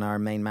 years, and our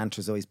main mantra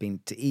has always been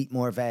to eat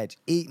more veg,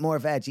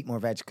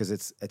 because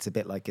it's a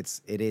bit like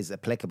it is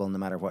applicable no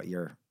matter what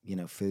your,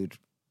 food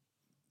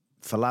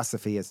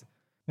philosophy is.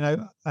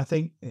 I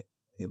think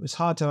it was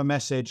hard to have a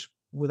message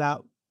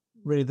without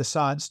really the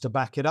science to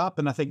back it up.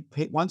 And I think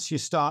once you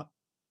start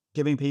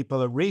giving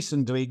people a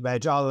reason to eat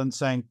veg, other than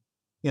saying,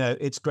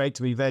 it's great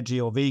to be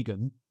veggie or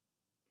vegan,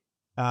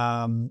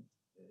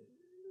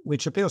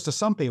 which appeals to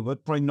some people,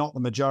 but probably not the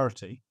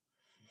majority,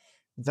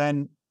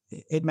 then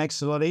it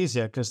makes it a lot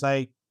easier, because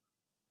they,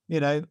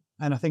 and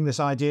I think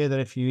this idea that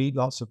if you eat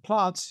lots of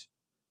plants,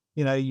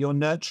 you're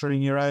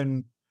nurturing your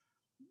own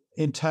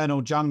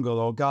internal jungle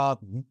or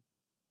garden,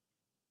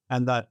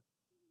 and that,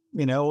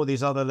 all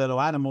these other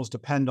little animals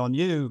depend on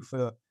you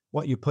for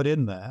what you put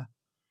in there.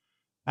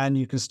 And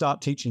you can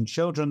start teaching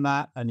children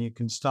that, and you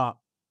can start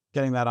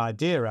getting that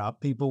idea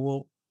out.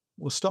 People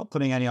will stop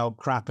putting any old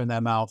crap in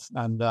their mouth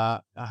and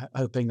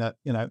hoping that,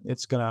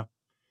 it's going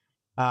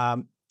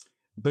to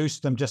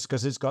boost them just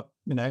because it's got,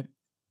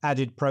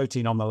 added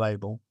protein on the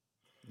label.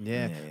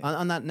 Yeah.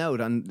 On that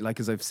note,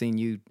 as I've seen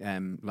you,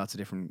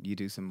 you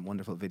do some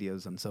wonderful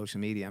videos on social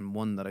media, and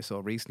one that I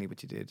saw recently,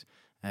 which you did,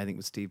 I think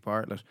with Steve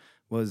Bartlett,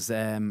 was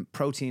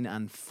protein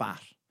and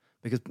fat.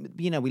 Because,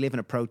 we live in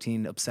a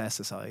protein obsessed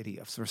society.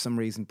 For some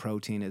reason,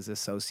 protein is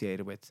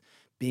associated with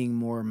being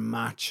more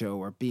macho,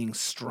 or being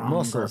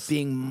stronger, or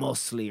being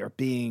muscly, or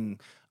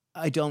being,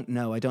 I don't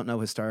know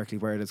historically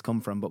where it has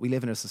come from, but we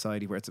live in a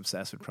society where it's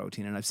obsessed with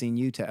protein. And I've seen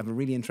you have a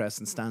really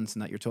interesting stance in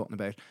that you're talking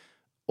about.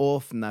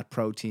 Often that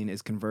protein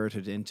is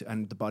converted into,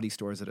 and the body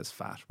stores it as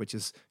fat, which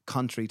is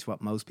contrary to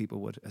what most people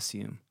would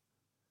assume.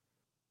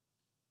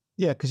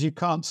 Yeah, because you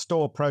can't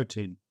store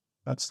protein.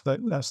 That's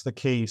the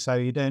key. So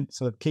you don't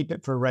sort of keep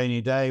it for a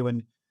rainy day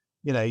when,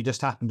 you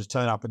just happen to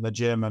turn up in the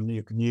gym and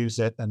you can use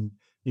it and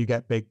you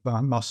get big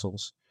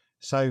muscles.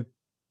 So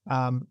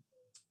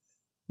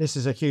this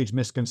is a huge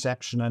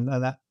misconception,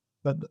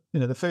 but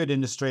the food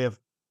industry have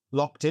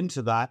locked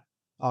into that,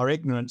 our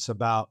ignorance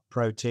about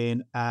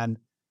protein, and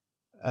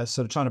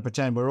sort of trying to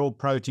pretend we're all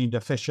protein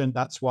deficient.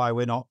 That's why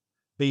we're not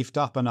beefed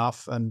up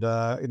enough and,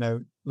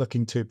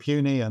 looking too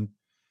puny and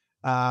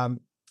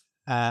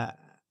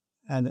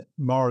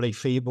morally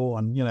feeble.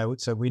 And,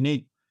 so we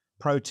need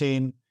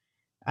protein.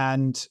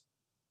 And,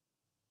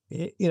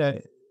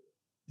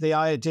 the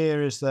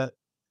idea is that,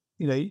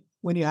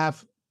 when you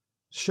have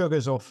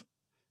sugars,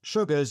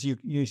 you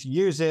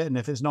use it. And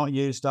if it's not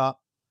used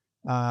up,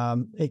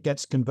 it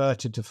gets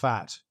converted to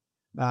fat.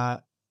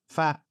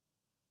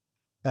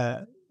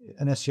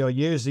 Unless you're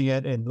using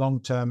it in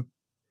long-term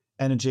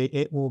energy,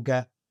 it will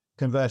get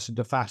converted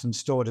to fat and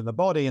stored in the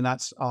body, and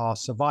that's our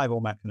survival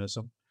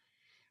mechanism.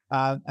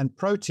 And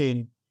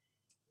protein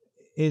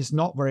is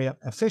not very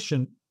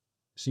efficient,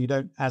 so you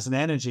don't as an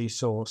energy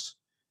source,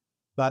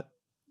 but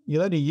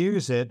you'll only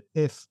use it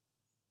if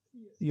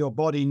your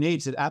body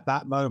needs it at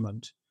that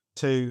moment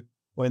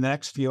or in the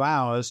next few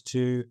hours,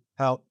 to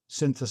help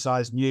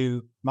synthesize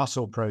new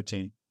muscle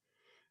protein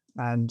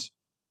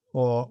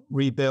or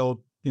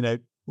rebuild,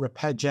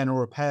 general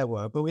repair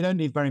work, but we don't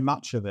need very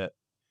much of it.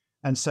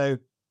 And so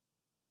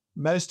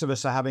most of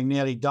us are having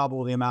nearly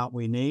double the amount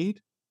we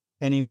need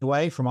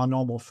anyway from our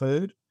normal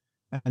food.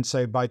 And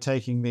so by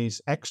taking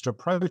these extra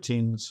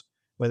proteins,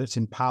 whether it's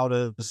in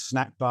powders,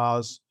 snack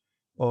bars,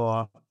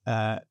 or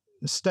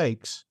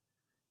steaks,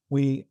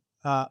 we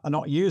are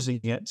not using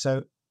it.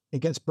 So it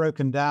gets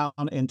broken down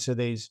into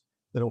these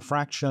little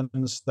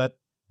fractions that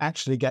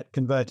actually get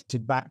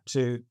converted back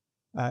to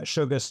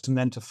sugars and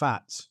then to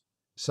fats.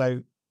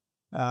 So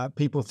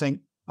people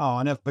think, oh,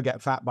 I never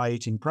get fat by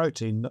eating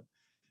protein.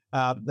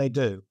 They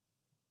do.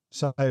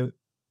 So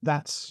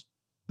that's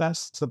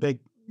the big,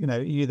 you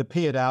either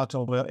pee it out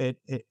or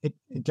it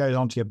goes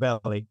onto your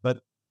belly,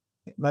 but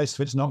most of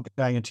it's not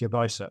going into your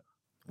bicep.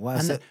 Wow.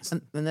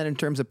 And then in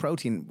terms of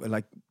protein,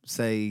 like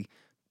say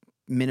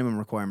minimum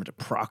requirement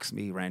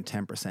approximately around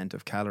 10%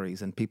 of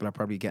calories, and people are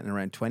probably getting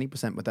around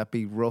 20%. Would that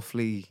be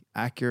roughly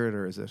accurate,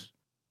 or is it?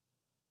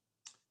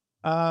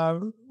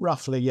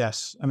 Roughly,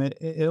 yes. I mean,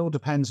 it all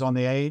depends on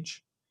the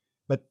age,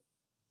 but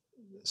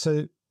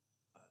so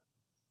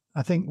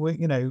I think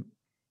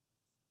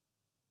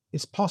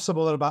it's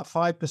possible that about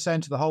 5%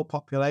 of the whole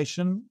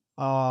population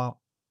are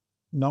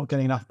not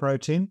getting enough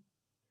protein.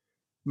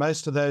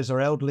 Most of those are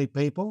elderly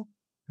people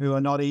who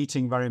are not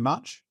eating very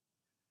much,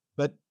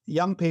 but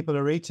young people who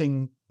are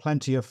eating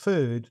plenty of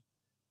food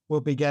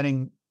will be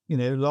getting,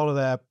 a lot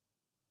of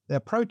their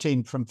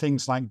protein from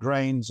things like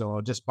grains,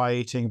 or just by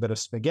eating a bit of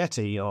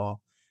spaghetti, or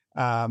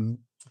having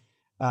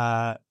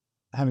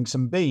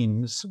some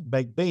beans,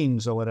 baked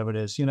beans, or whatever it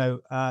is.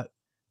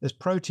 There's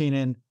protein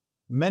in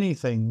many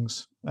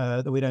things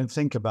that we don't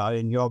think about,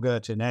 in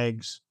yogurt, in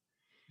eggs.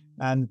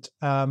 And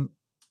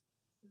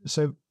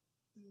so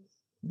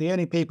the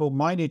only people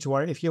might need to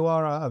worry, if you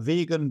are a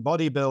vegan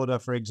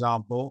bodybuilder, for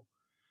example,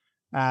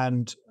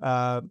 and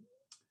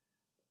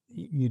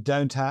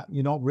you're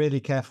not really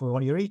careful with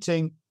what you're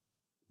eating,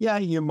 yeah,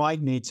 you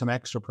might need some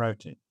extra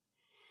protein.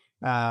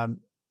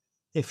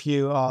 If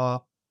you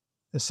are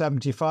a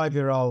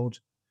 75-year-old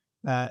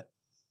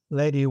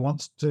lady who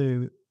wants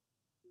to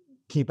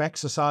keep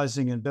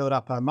exercising and build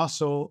up her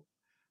muscle,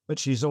 but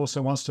she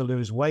also wants to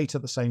lose weight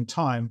at the same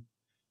time,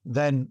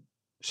 then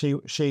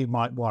she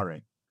might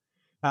worry.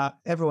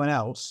 Everyone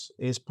else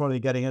is probably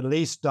getting at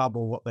least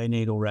double what they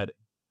need already.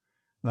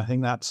 And I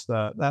think that's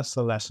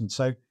the lesson.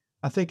 So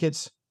I think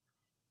it's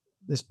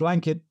this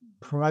blanket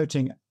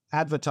promoting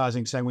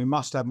advertising saying we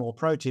must have more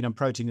protein and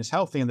protein is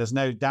healthy and there's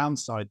no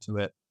downside to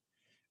it,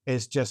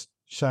 is just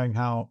showing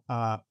how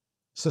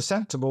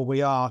susceptible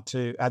we are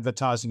to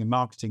advertising and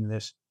marketing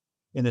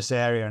in this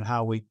area, and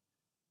how we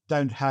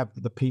don't have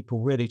the people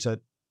really to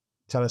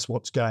tell us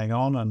what's going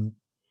on. And,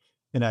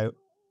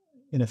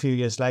 in a few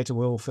years later,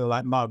 we'll all feel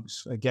like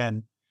mugs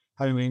again,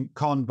 having been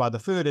conned by the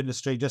food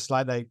industry, just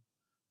like they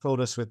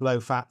fooled us with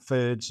low-fat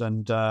foods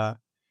and,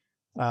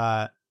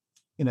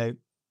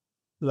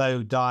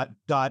 low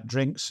diet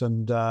drinks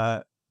and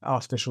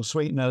artificial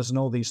sweeteners and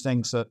all these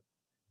things that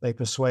they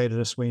persuaded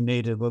us we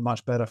needed were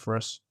much better for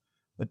us,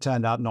 but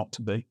turned out not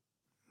to be.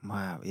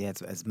 Wow. Yeah,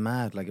 it's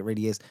mad. Like, it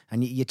really is.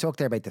 And you talked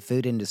there about the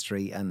food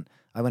industry, and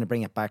I want to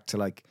bring it back to,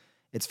 like,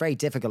 it's very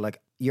difficult.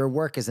 Like, your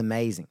work is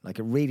amazing. Like,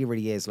 it really,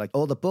 really is. Like,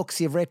 all the books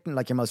you've written,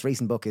 like your most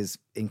recent book is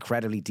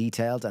incredibly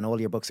detailed, and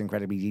all your books are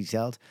incredibly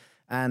detailed.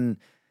 And,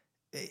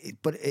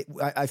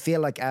 I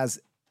feel like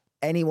as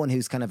anyone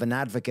who's kind of an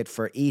advocate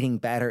for eating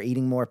better,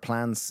 eating more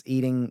plants,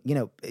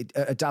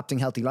 adopting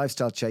healthy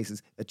lifestyle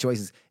choices,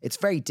 it's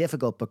very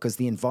difficult because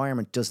the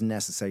environment doesn't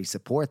necessarily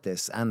support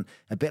this. And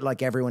a bit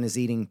like everyone is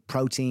eating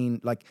protein,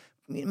 like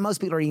most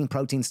people are eating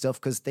protein stuff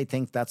because they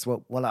think that's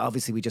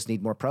obviously we just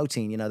need more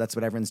protein. That's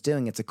what everyone's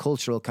doing. It's a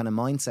cultural kind of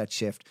mindset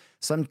shift.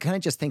 So I'm kind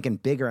of just thinking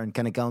bigger and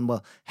kind of going,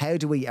 well, how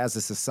do we as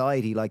a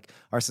society, like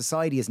our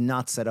society is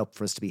not set up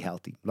for us to be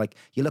healthy. Like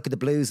you look at the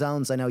blue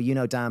zones, I know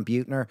Dan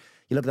Buettner,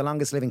 you look at the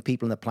longest living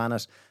people on the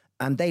planet,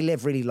 and they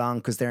live really long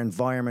because their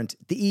environment,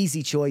 the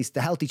easy choice, the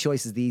healthy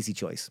choice is the easy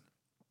choice.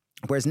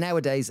 Whereas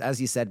nowadays,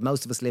 as you said,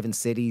 most of us live in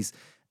cities.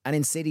 And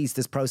in cities,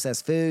 there's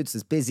processed foods,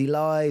 there's busy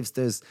lives,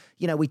 there's,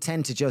 we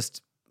tend to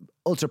just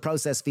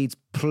ultra-processed foods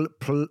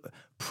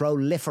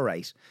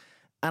proliferate.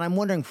 And I'm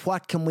wondering,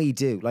 what can we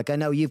do? Like, I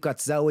know you've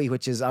got Zoe,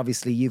 which is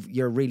obviously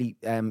you're really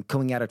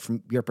coming at it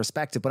from your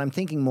perspective, but I'm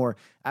thinking more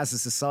as a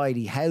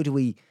society, how can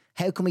we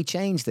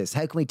change this?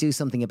 How can we do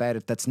something about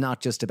it that's not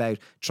just about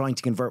trying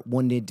to convert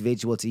one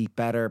individual to eat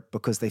better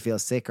because they feel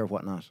sick or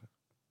whatnot?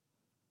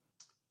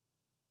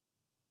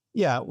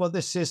 Yeah, well,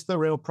 this is the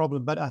real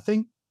problem, but I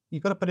think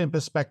you've got to put it in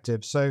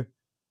perspective. So,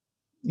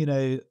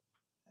 the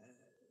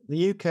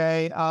UK,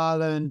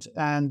 Ireland,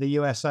 and the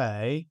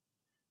USA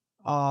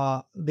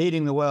are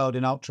leading the world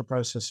in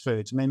ultra-processed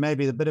foods. I mean,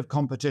 maybe a bit of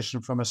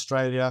competition from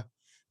Australia,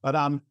 but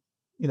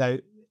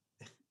the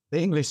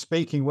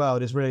English-speaking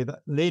world is really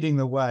leading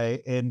the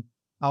way in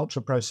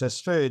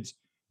ultra-processed foods.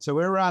 So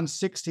we're around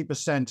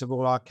 60% of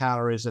all our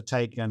calories are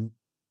taken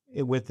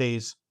with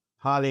these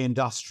highly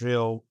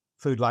industrial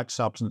food-like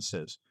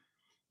substances.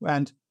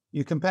 And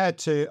you compare it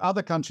to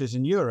other countries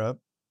in Europe,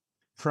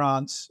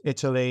 France,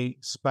 Italy,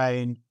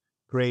 Spain,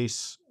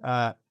 Greece,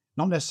 not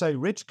necessarily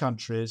rich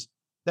countries,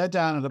 they're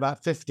down at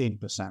about 15%.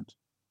 15%?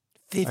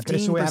 Okay,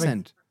 so we're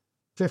having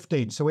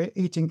 15. So we're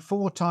eating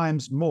 4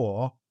 times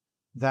more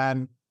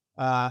than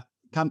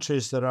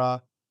countries that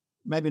are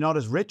maybe not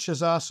as rich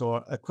as us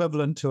or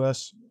equivalent to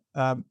us.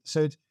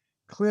 So it's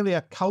clearly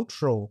a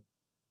cultural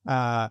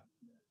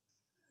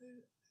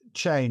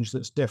change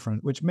that's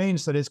different, which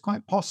means that it's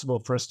quite possible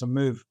for us to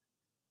move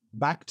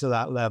back to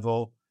that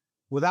level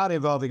without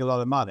involving a lot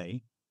of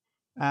money.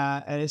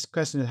 And it's a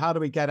question of how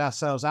do we get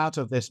ourselves out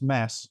of this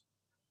mess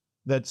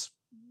that's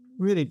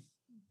really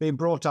being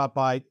brought up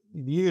by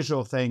the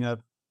usual thing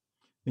of,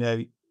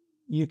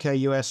 UK,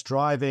 US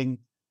driving,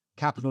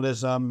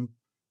 capitalism,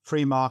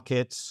 free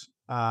markets,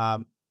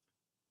 no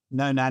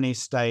nanny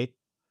state,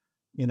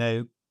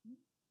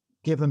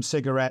 give them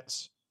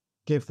cigarettes,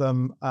 give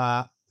them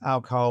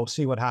alcohol,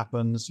 see what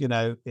happens.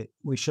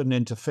 We shouldn't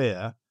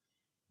interfere.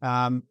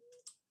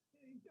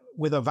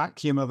 With a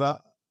vacuum of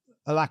a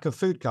lack of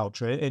food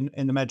culture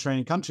in the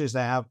Mediterranean countries,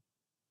 they have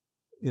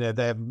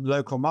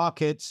local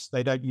markets.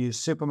 They don't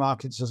use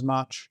supermarkets as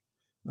much.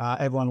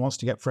 Everyone wants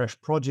to get fresh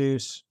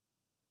produce,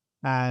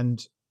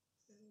 and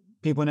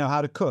people know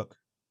how to cook.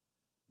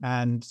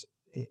 And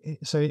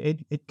so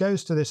it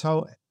goes to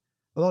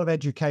a lot of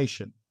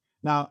education.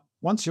 Now,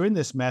 once you're in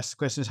this mess, the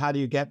question is, how do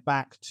you get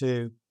back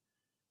to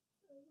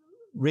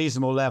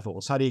reasonable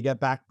levels? How do you get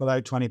back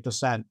below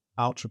 20%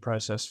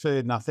 ultra-processed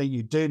food? And I think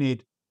you do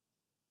need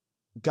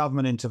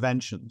government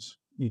interventions.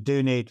 You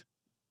do need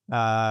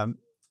not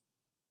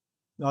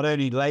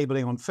only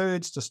labeling on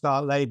foods, to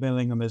start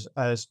labeling them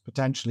as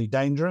potentially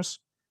dangerous,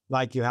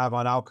 like you have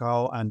on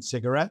alcohol and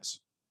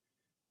cigarettes.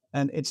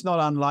 And it's not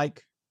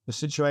unlike the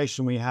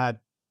situation we had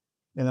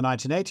in the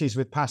 1980s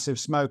with passive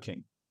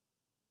smoking.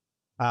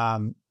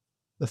 The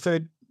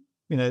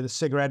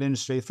cigarette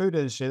industry, the food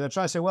industry, they're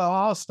trying to say, well,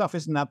 our stuff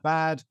isn't that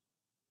bad.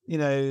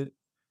 The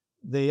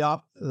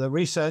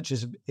research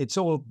it's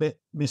all a bit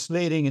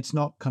misleading. It's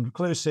not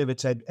conclusive.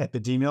 It's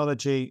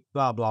epidemiology,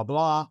 blah, blah,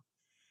 blah,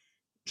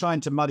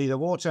 trying to muddy the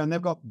water. And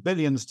they've got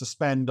billions to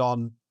spend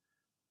on,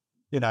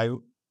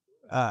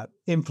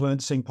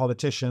 influencing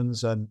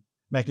politicians and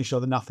making sure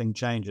that nothing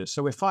changes.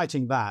 So we're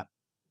fighting that.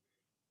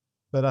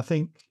 But I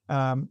think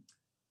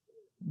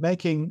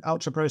making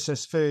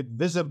ultra-processed food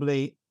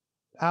visibly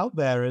out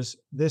there as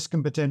this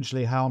can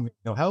potentially harm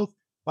your health,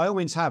 by all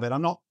means have it.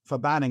 I'm not for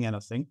banning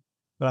anything,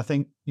 but I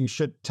think you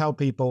should tell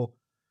people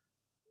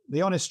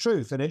the honest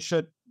truth. And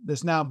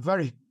there's now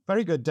very,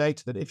 very good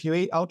data that if you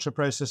eat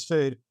ultra-processed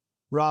food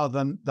rather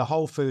than the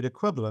whole food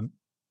equivalent,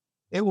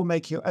 it will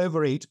make you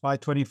overeat by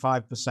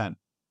 25%.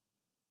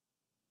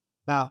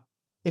 Now,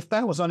 if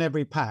that was on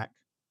every pack,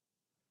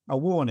 a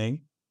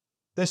warning,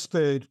 this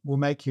food will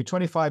make you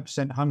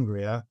 25%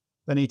 hungrier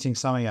than eating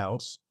something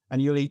else,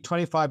 and you'll eat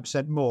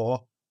 25%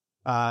 more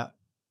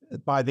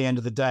by the end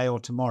of the day or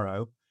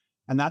tomorrow,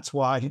 and that's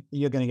why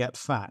you're going to get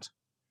fat.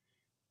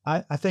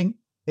 I think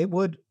it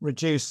would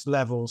reduce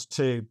levels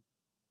to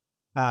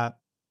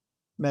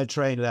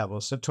Mediterranean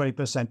levels, so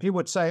 20%. People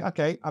would say,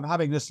 okay, I'm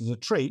having this as a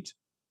treat,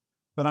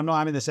 but I'm not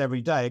having this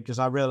every day because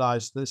I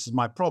realize this is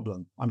my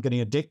problem. I'm getting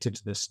addicted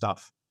to this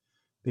stuff.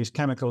 These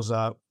chemicals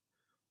are,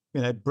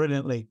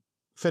 brilliantly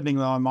fiddling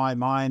on my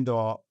mind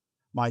or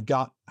my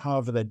gut,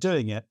 however they're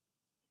doing it,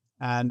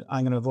 and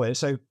I'm going to avoid it.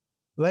 So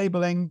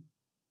labeling,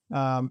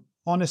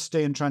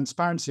 honesty and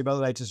transparency about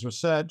the latest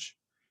research.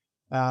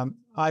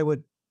 I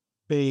would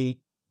be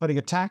putting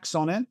a tax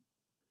on it,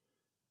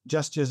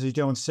 just as you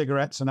do on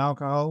cigarettes and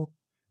alcohol.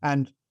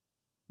 And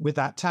with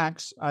that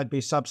tax, I'd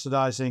be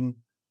subsidizing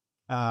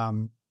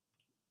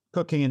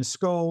cooking in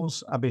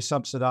schools. I'd be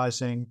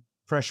subsidizing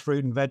fresh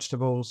fruit and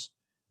vegetables,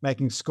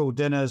 making school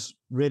dinners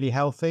really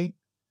healthy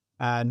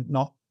and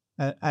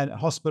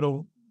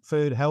hospital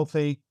food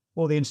healthy,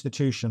 all the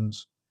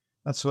institutions.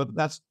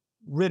 That's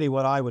really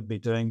what I would be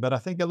doing. But I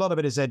think a lot of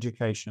it is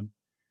education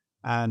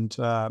and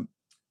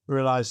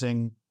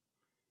realizing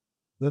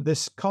that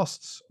this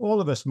costs all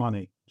of us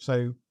money.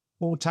 So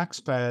all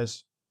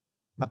taxpayers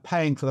are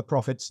paying for the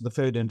profits of the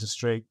food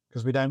industry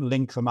because we don't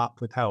link them up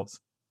with health.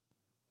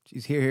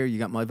 Geez, here, you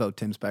got my vote,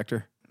 Tim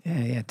Spector.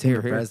 Yeah,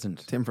 Tim for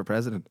president. Tim for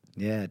president.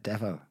 Yeah,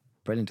 defo.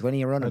 Brilliant. When are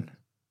you running?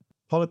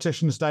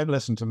 Politicians don't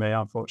listen to me,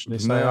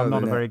 unfortunately, so I'm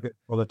not a very good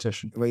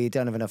politician. Well, you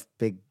don't have enough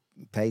big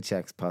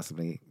paychecks,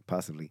 possibly.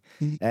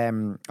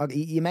 Okay,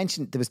 you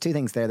mentioned there was two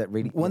things there that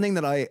really... One thing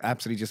that I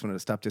absolutely just wanted to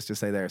stop just to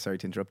say there, sorry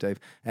to interrupt, Dave,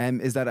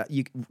 is that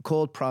you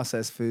called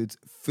processed foods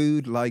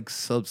food-like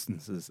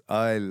substances.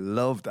 I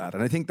love that.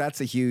 And I think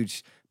that's a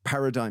huge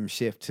paradigm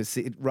shift to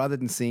see, rather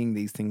than seeing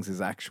these things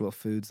as actual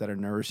foods that are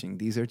nourishing,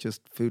 these are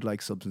just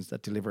food-like substances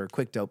that deliver a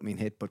quick dopamine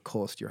hit but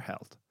cost your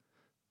health.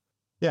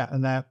 Yeah,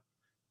 and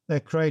they're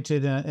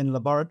created in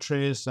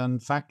laboratories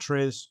and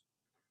factories,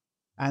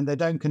 and they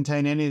don't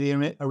contain any of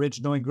the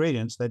original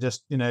ingredients. They're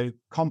just,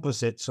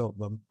 composites of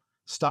them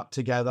stuck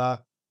together,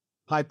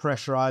 high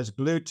pressurized,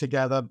 glued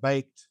together,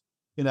 baked,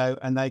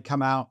 and they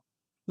come out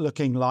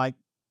looking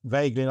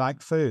vaguely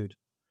like food.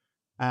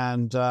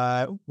 And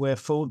we're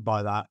fooled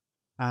by that.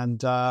 And,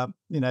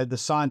 the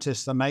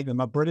scientists that make them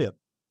are brilliant.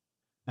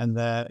 And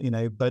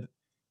but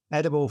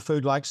edible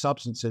food-like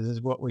substances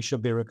is what we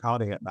should be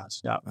regarding it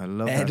as. Yeah, I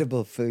love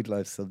edible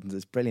food-like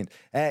substances. Brilliant.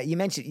 You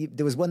mentioned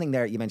there was one thing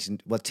there. You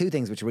mentioned two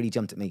things which really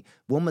jumped at me.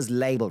 One was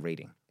label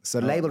reading. So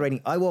label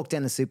reading. I walked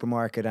in the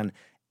supermarket and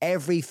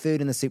every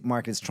food in the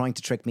supermarket is trying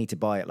to trick me to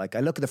buy it. Like I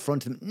look at the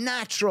front of them,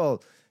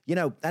 natural,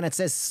 and it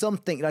says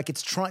something like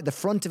the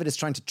front of it is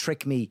trying to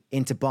trick me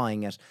into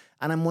buying it.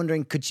 And I'm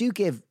wondering, could you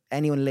give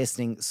anyone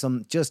listening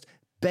some just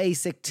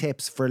basic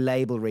tips for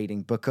label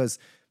reading? Because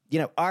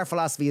our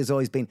philosophy has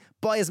always been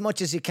buy as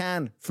much as you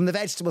can from the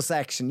vegetable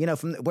section,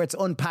 from where it's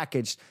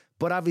unpackaged.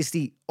 But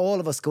obviously, all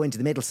of us go into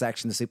the middle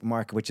section of the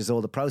supermarket, which is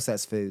all the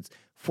processed foods.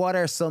 What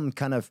are some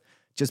kind of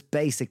just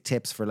basic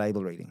tips for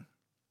label reading?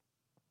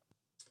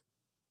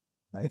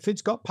 if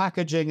it's got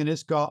packaging and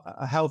it's got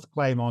a health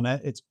claim on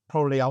it, it's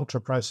probably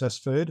ultra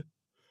processed food.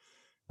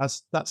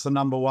 That's the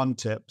number one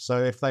tip.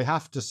 So if they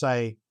have to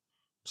say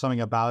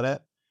something about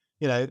it,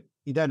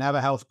 you don't have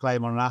a health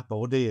claim on an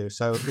apple, do you?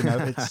 So,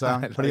 it's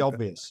pretty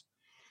obvious.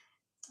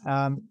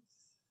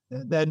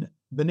 Then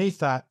beneath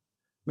that,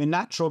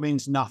 natural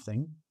means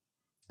nothing.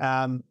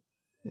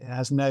 It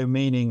has no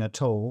meaning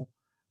at all.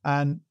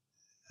 And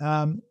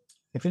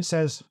if it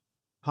says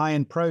high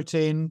in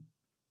protein,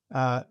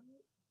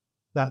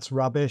 that's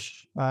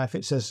rubbish. If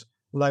it says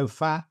low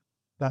fat,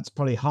 that's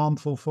probably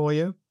harmful for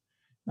you.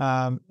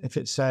 If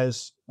it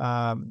says,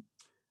 high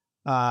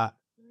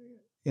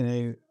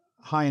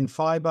in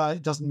fiber,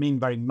 it doesn't mean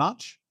very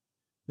much,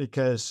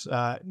 because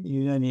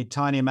you only need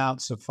tiny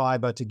amounts of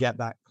fiber to get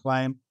that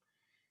claim.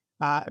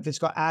 If it's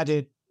got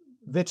added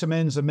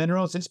vitamins and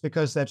minerals, it's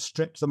because they've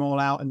stripped them all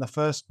out in the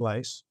first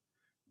place.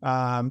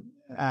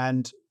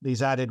 And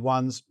these added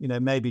ones,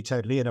 may be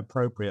totally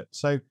inappropriate.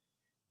 So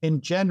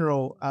in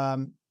general,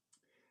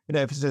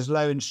 if it says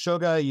low in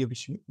sugar, you'd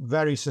be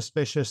very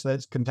suspicious that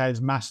it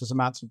contains massive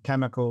amounts of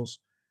chemicals,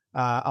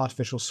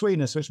 artificial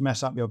sweeteners, which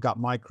mess up your gut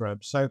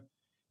microbes. So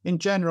in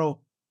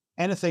general,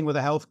 anything with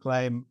a health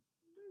claim,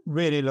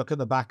 really look at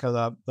the back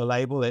of the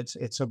label.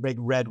 It's a big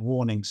red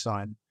warning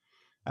sign.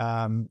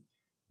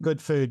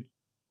 Good food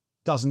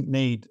doesn't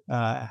need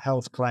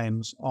health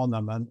claims on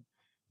them. And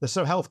the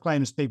sort of health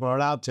claims people are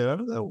allowed to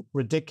are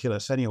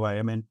ridiculous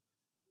anyway.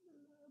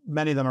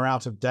 Many of them are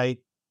out of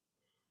date.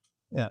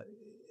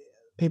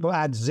 People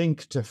add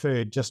zinc to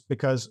food just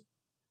because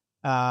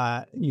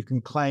you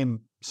can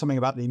claim something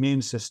about the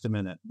immune system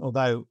in it,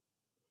 although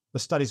the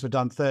studies were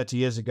done 30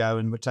 years ago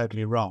and were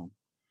totally wrong.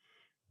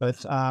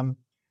 But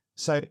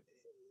so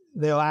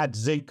they'll add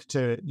zinc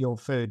to your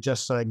food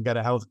just so they can get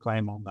a health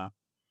claim on that.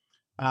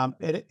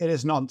 It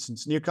is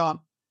nonsense. And you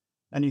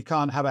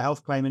can't have a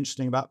health claim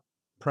interesting about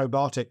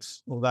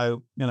probiotics,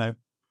 although,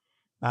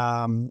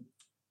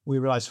 we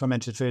realize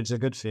fermented foods are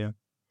good for you.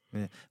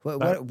 Yeah.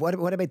 Well,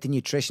 what about the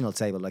nutritional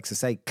table? Like, so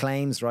say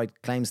claims, right?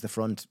 Claims the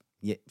front,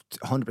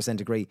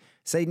 100% agree.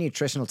 Say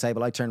nutritional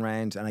table, I turn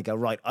around and I go,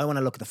 right, I want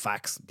to look at the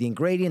facts. The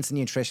ingredients in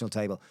the nutritional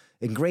table.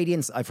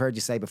 Ingredients, I've heard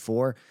you say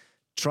before,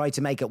 try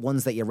to make it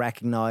ones that you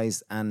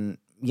recognize and,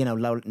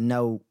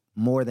 no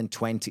more than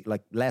 20,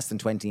 like less than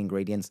 20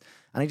 ingredients.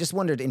 And I just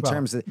wondered in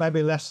terms of...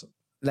 Maybe less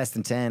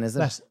than 10, is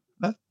it?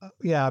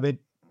 Yeah,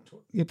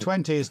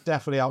 20 is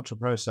definitely ultra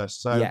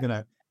processed.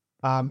 So,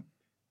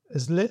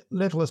 as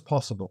little as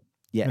possible.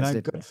 Yeah,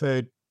 good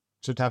food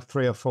should have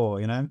 3 or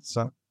 4.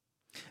 So.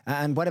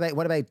 And what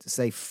about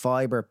say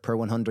fiber per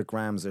 100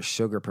 grams or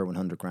sugar per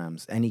 100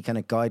 grams? Any kind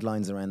of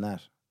guidelines around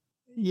that?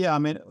 Yeah,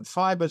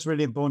 fiber is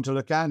really important to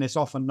look at, and it's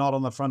often not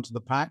on the front of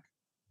the pack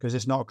because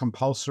it's not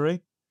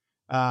compulsory.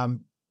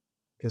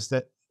 Because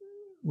that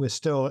we're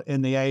still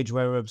in the age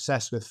where we're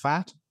obsessed with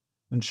fat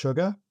and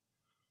sugar,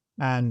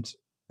 and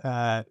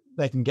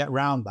they can get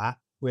around that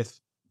with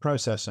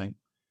processing.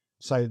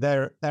 So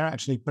they're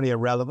actually pretty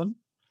irrelevant.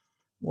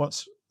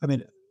 If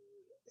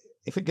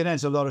it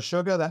contains a lot of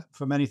sugar, that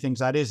for many things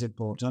that is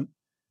important.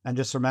 And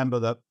just remember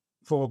that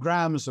 4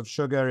 grams of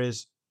sugar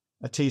is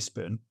a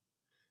teaspoon.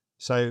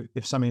 So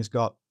if something's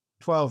got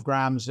 12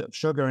 grams of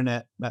sugar in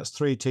it, that's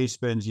 3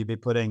 teaspoons you'd be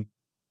putting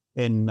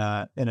in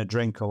a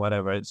drink or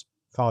whatever. It's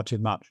far too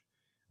much.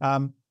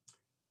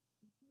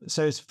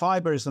 So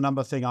fiber is the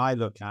number thing I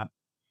look at,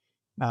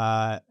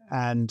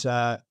 and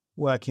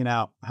working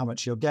out how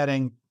much you're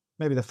getting.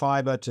 Maybe the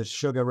fiber to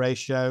sugar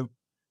ratio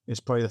is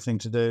probably the thing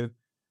to do.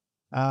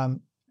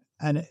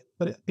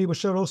 But people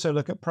should also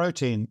look at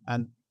protein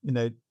and,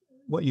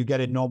 what you get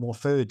in normal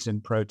foods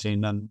in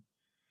protein. And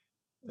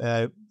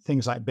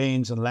things like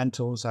beans and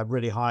lentils have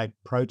really high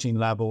protein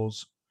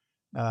levels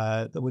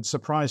that would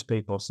surprise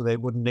people. So they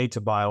wouldn't need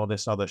to buy all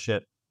this other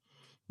shit.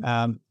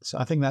 So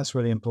I think that's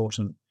really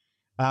important.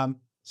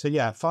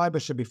 Fiber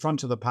should be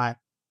front of the pack,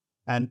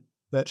 and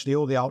virtually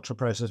all the ultra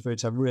processed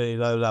foods have really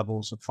low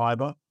levels of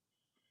fiber.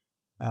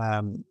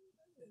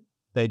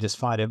 They just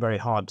find it very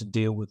hard to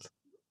deal with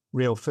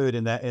real food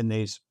in their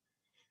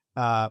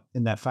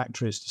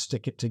factories to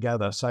stick it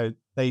together. So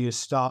they use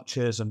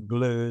starches and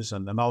glues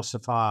and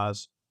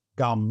emulsifiers,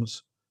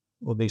 gums,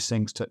 all these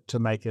things to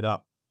make it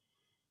up.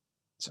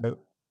 So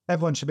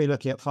everyone should be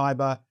looking at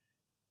fiber,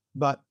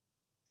 but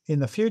in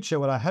the future,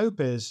 what I hope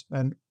is,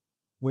 and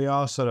we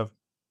are sort of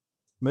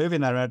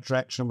moving in that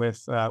direction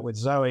with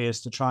Zoe,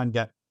 is to try and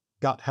get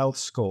gut health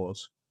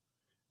scores,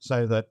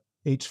 so that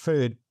each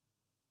food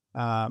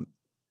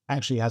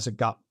actually has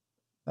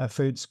a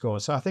food score.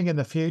 So I think in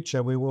the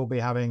future we will be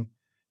having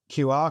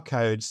QR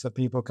codes that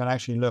people can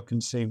actually look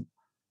and see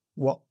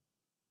what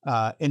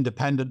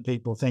independent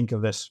people think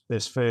of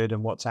this food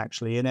and what's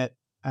actually in it,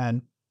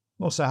 and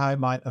also how it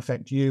might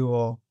affect you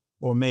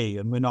or me.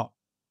 And we're not,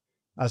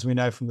 as we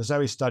know from the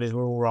Zoe studies,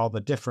 we're all rather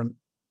different,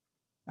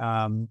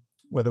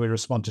 whether we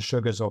respond to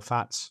sugars or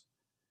fats,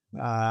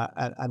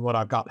 and what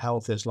our gut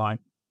health is like.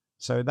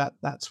 So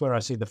that's where I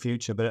see the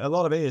future. But a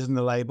lot of it is in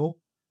the label,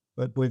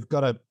 but we've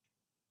got to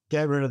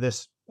get rid of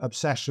this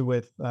obsession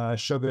with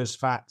sugars,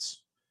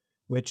 fats,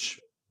 which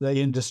the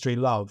industry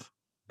love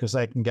because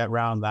they can get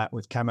around that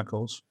with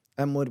chemicals.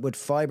 And would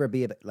fiber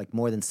be like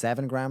more than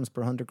 7 grams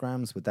per 100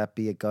 grams? Would that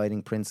be a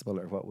guiding principle,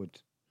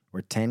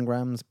 or 10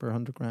 grams per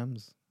 100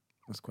 grams?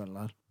 That's quite a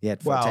lot. Yeah,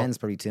 10 is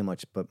probably too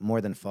much, but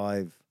more than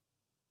 5.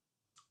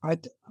 I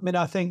mean,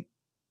 I think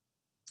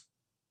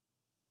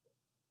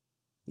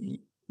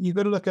you've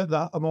got to look at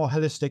a more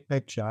holistic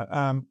picture.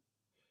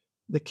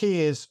 The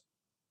key is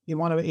you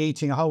want to be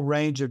eating a whole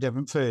range of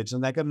different foods,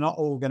 and they're not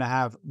all going to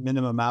have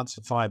minimum amounts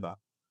of fiber.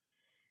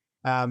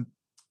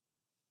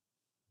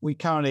 We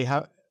currently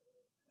have,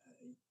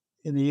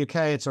 in the UK,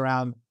 it's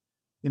around,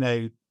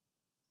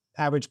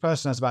 average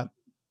person has about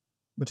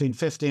between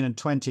 15 and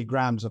 20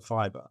 grams of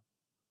fiber.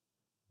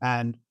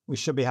 And we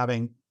should be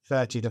having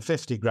 30 to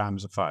 50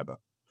 grams of fiber.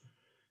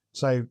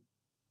 So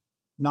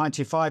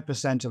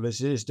 95% of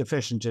us is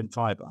deficient in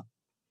fiber.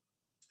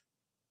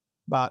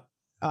 But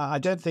I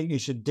don't think you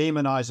should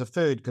demonize a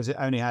food because it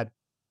only had,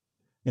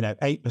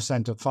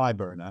 8% of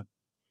fiber in it,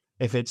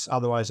 if it's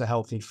otherwise a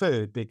healthy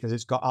food, because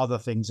it's got other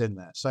things in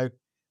there. So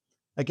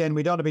again,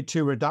 we don't want to be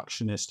too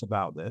reductionist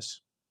about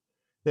this.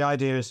 The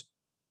idea is,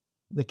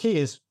 the key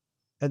is,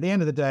 at the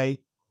end of the day,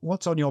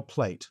 what's on your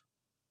plate?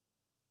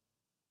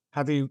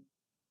 Have you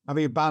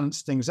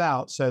balanced things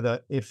out so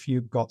that if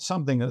you've got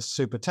something that's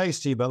super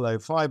tasty but low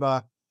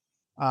fiber,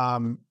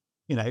 an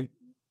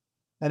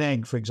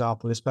egg, for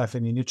example, is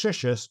perfectly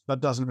nutritious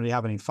but doesn't really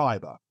have any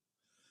fiber.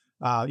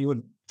 You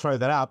wouldn't throw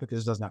that out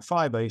because it doesn't have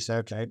fiber. You say,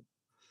 okay,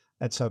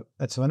 let's have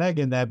an egg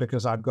in there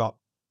because I've got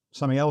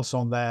something else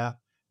on there,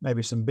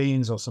 maybe some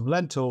beans or some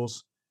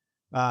lentils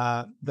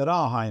that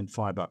are high in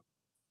fiber.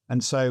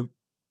 And so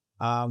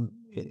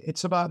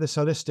it's about this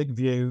holistic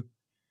view,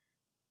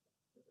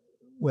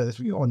 whether it's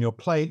on your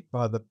plate,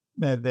 by the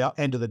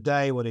end of the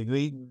day, what have you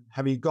eaten?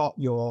 Have you got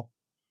your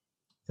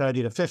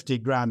 30 to 50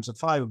 grams of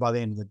fiber by the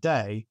end of the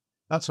day?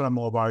 That's what I'm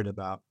more worried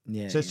about.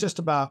 Yeah, so it's just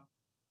about,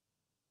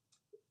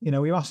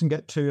 we mustn't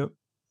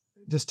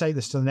just take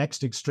this to the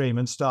next extreme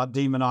and start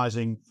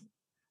demonizing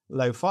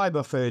low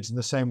fiber foods in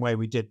the same way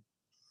we did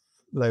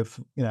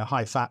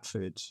high fat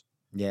foods.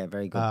 Yeah,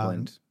 very good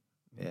point.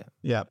 Yeah.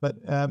 Yeah, but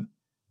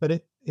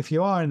if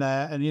you are in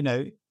there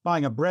and,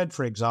 buying a bread,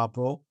 for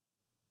example,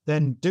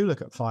 then do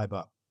look at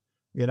fiber.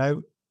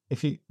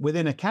 If you,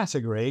 within a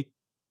category,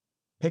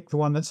 pick the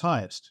one that's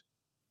highest.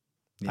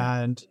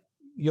 Yeah. And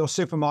your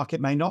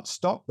supermarket may not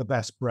stock the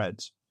best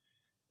breads.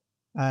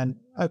 And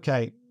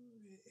okay,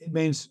 it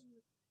means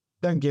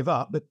don't give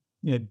up, but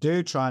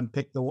do try and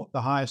pick the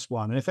highest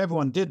one. And if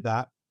everyone did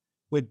that,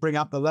 we'd bring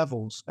up the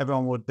levels.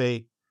 Everyone would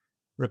be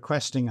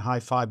requesting high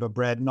fiber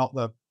bread, not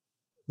the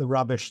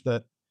rubbish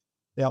the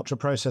ultra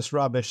processed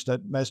rubbish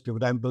that most people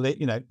don't believe,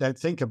 don't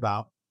think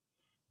about.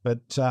 But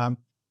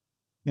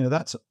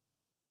that's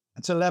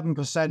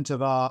 11%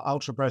 of our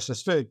ultra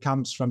processed food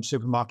comes from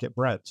supermarket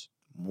breads.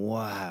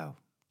 Wow.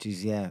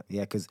 Geez, yeah,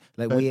 because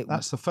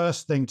that's the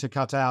first thing to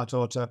cut out,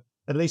 or to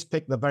at least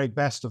pick the very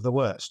best of the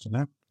worst.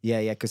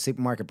 Yeah, because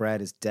supermarket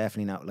bread is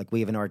definitely not, like,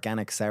 we have an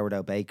organic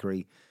sourdough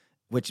bakery,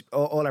 which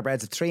all our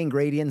breads have 3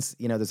 ingredients.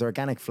 There's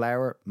organic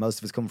flour, most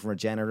of it's come from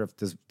regenerative.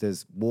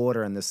 There's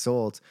water and there's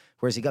salt.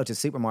 Whereas you go to a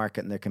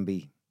supermarket and there can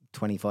be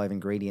 25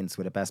 ingredients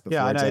with a best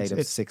before date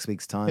of 6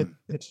 weeks' time.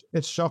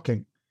 It's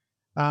shocking.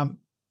 But,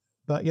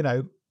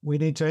 we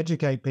need to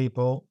educate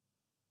people.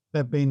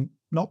 They've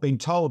not been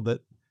told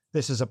that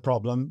this is a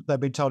problem. They've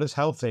been told it's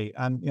healthy.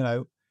 And,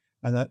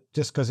 and that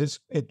just because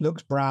it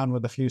looks brown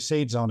with a few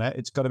seeds on it,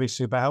 it's got to be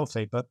super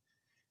healthy. But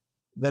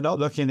they're not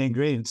looking at the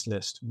ingredients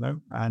list,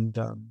 And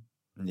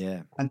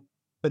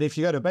but if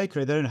you go to a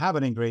bakery, they don't have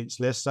an ingredients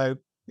list. So,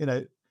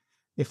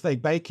 if they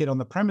bake it on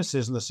the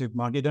premises of the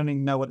supermarket, you don't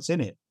even know what's in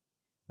it.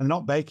 And they're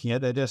not baking it,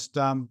 they're just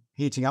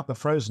heating up the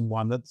frozen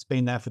one that's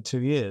been there for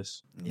 2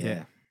 years.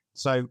 Yeah.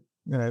 So,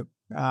 it's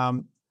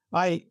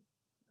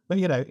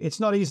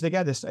not easy to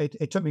get this.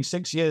 It took me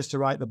 6 years to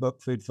write the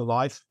book, Food for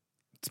Life.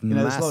 It's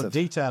massive. There's a lot of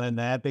detail in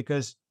there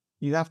because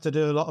you have to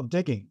do a lot of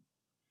digging.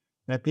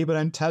 People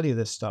don't tell you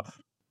this stuff.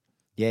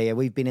 Yeah.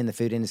 We've been in the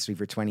food industry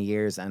for 20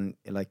 years, and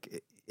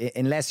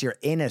unless you're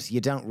in it,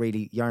 you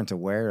aren't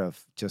aware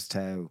of just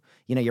how,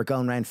 you're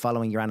going around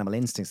following your animal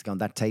instincts, going,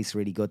 that tastes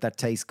really good, that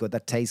tastes good,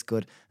 that tastes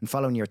good, and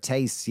following your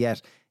tastes.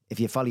 Yet, if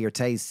you follow your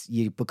tastes,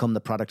 you become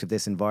the product of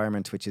this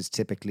environment, which is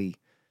typically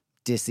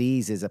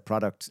disease is a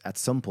product at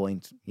some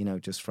point,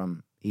 just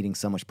from eating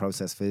so much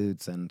processed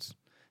foods and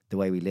the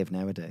way we live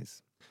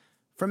nowadays.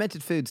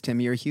 Fermented foods, Tim,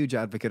 you're a huge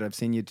advocate. I've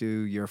seen you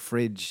do your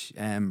fridge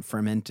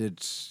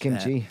fermented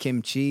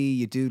kimchi.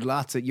 You do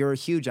you're a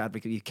huge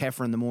advocate. You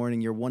kefir in the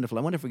morning. You're wonderful.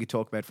 I wonder if we could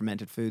talk about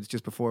fermented foods.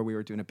 Just before we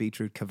were doing a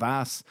beetroot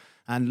kvass,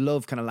 and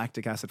love kind of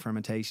lactic acid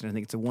fermentation. I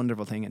think it's a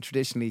wonderful thing. And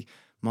traditionally,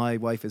 my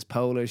wife is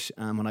Polish,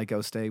 and when I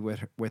go stay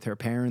with her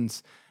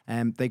parents,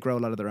 they grow a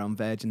lot of their own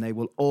veg, and they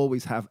will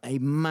always have a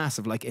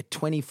massive, like a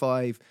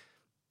 25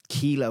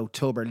 kilo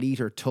tub or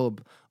litre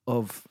tub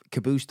of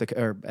kabushka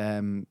or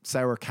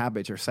sour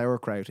cabbage or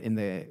sauerkraut in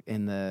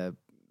the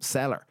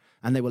cellar,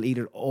 and they will eat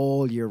it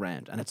all year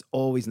round, and it's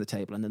always on the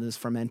table. And then there's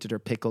fermented or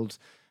pickled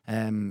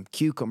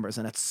cucumbers,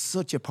 and it's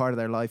such a part of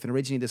their life. And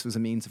originally this was a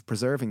means of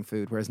preserving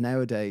food, whereas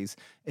nowadays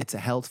it's a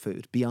health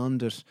food.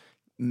 Beyond it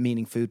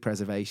meaning food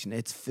preservation,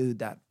 it's food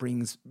that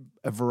brings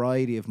a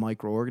variety of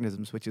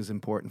microorganisms, which is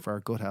important for our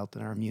gut health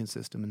and our immune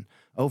system and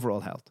overall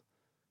health.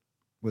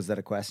 Was that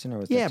a question? Or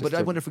was yeah, but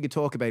I wonder if we could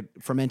talk about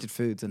fermented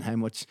foods and how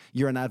much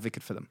you're an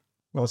advocate for them.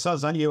 Well, it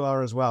sounds like you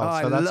are as well.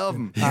 Oh, so I love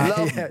them.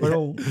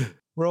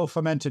 We're all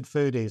fermented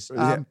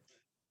foodies.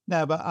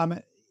 No,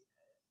 but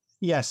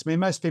yes, I mean,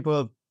 most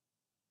people,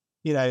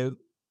 know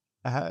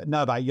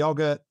about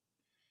yogurt,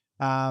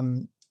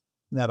 know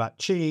about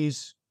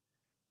cheese,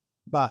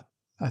 but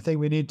I think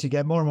we need to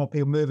get more and more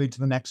people moving to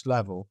the next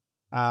level.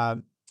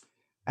 And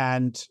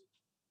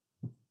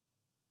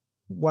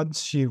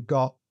once you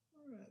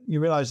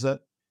realize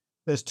that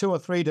there's 2 or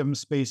 3 different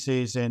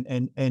species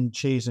in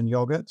cheese and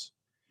yogurts,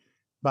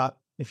 but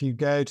if you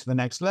go to the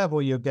next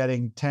level, you're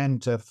getting 10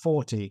 to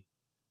 40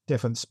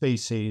 different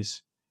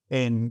species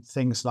in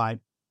things like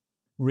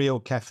real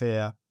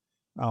kefir,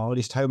 or at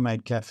least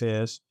homemade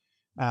kefirs,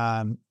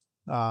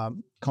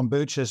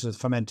 kombuchas with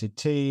fermented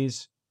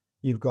teas.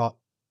 You've got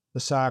the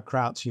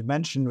sauerkrauts you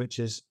mentioned, which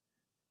is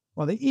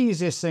one of the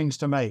easiest things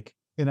to make.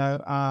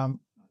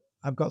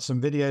 I've got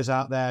some videos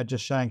out there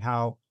just showing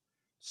how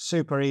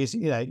super easy,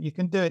 you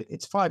can do it.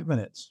 It's 5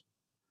 minutes.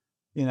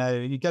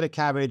 You get a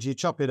cabbage, you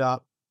chop it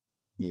up,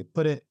 you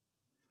put it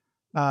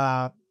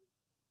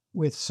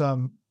with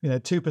some,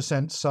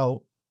 2%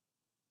 salt,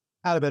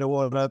 add a bit of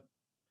water,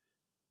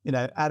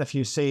 add a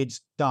few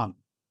seeds, done.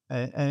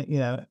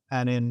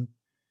 And in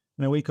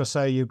a week or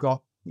so, you've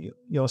got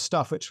your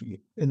stuff, which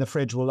in the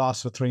fridge will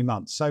last for 3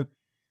 months. So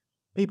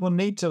people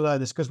need to learn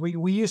this, because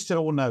we used to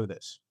all know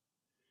this.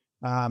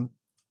 A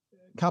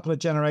couple of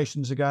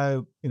generations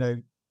ago,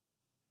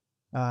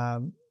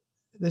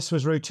 this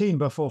was routine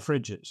before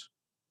fridges.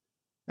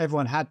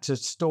 Everyone had to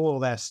store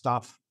their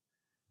stuff.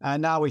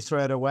 And now we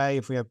throw it away.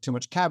 If we have too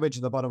much cabbage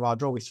at the bottom of our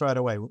drawer, we throw it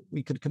away.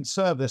 We could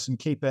conserve this and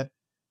keep it,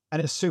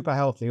 and it's super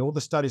healthy. All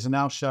the studies are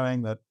now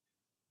showing that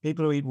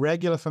people who eat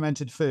regular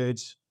fermented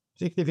foods,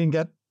 particularly if you can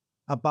get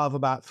above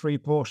about 3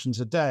 portions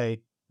a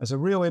day, has a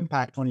real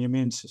impact on your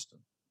immune system.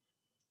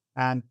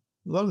 And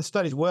a lot of the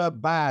studies were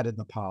bad in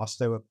the past.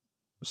 They were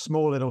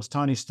small, little,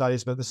 tiny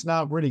studies, but there's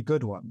now really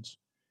good ones.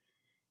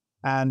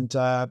 And,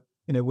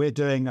 we're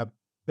doing a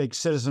big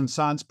citizen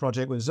science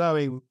project with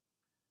Zoe,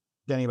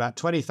 getting about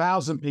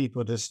 20,000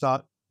 people to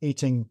start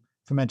eating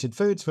fermented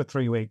foods for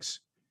 3 weeks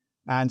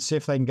and see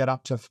if they can get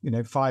up to,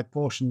 5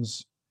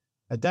 portions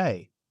a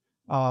day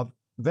of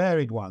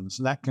varied ones.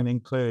 And that can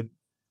include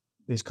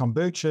these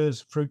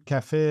kombuchas, fruit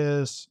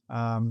kefirs,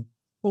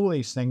 all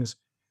these things.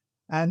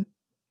 And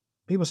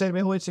people say to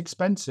me, oh, it's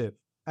expensive.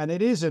 And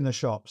it is in the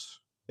shops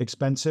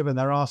expensive, and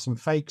there are some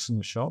fakes in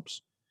the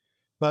shops.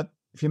 But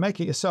if you make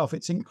it yourself,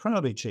 it's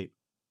incredibly cheap.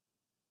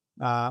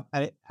 And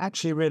it's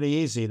actually really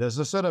easy. There's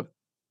a sort of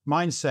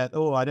mindset,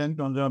 oh, I don't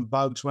want to do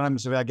bugs. What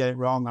happens if I get it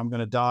wrong? I'm going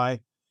to die.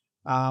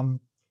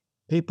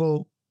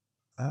 People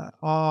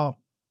are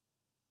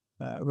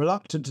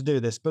reluctant to do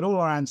this, but all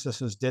our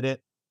ancestors did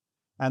it,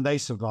 and they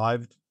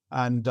survived.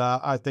 And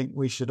I think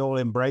we should all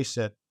embrace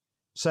it.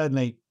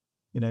 Certainly,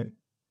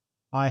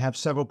 I have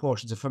several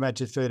portions of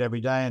fermented food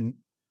every day, and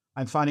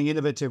I'm finding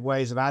innovative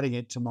ways of adding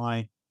it to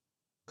my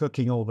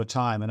cooking all the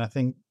time. And I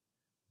think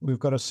we've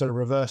got to sort of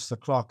reverse the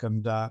clock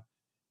and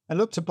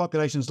look to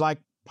populations like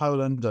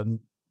Poland and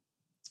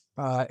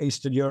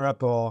Eastern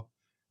Europe or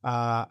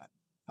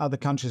other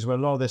countries where a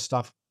lot of this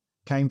stuff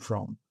came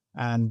from,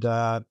 and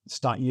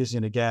start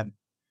using it again.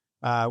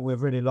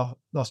 We've really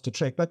lost a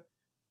trick. But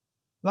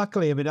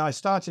luckily, I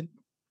started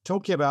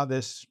talking about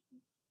this.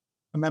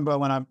 I remember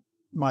when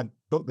my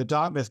book, The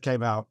Dark Myth,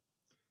 came out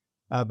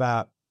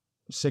about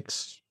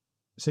six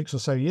or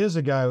so years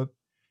ago.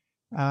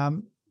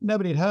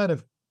 Nobody had heard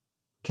of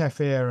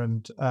kefir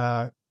and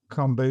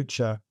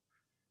kombucha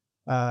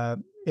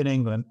in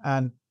England,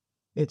 and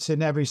it's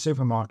in every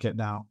supermarket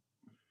now.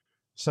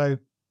 So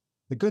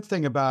the good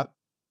thing about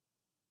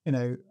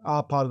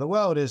our part of the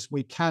world is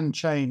we can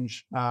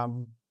change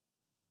how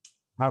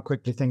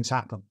quickly things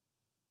happen,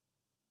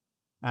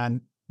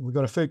 and we've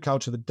got a food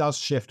culture that does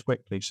shift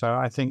quickly. So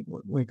I think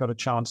we've got a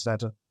chance there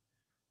to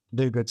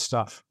do good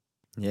stuff.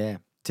 Yeah,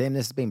 Tim,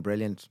 this has been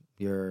brilliant.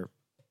 You're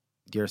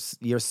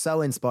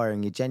so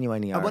inspiring. You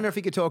genuinely are. I wonder if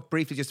we could talk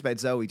briefly just about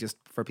Zoe, just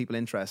for people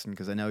interested,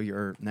 because I know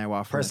you're now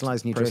offering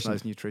personalized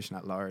nutrition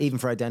at large, even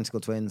for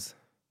identical twins.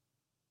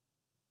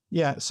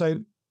 Yeah. So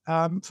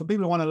for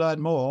people who want to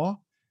learn more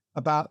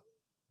about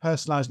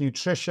personalized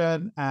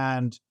nutrition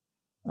and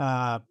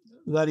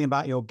learning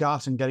about your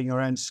gut and getting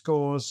your own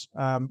scores,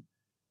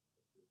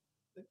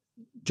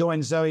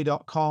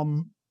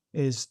 joinzoe.com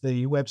is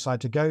the website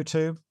to go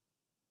to.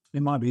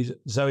 It might be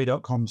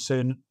zoe.com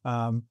soon,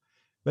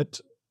 but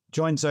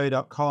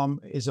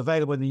joinzoe.com is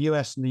available in the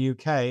US and the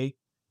UK,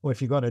 or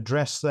if you've got an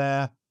address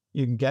there,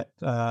 you can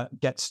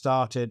get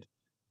started.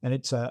 And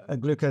it's a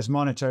glucose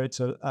monitor, it's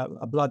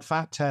a blood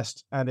fat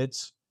test, and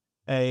it's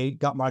a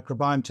gut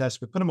microbiome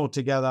test. We put them all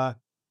together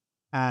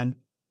and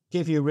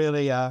give you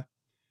really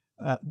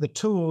the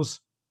tools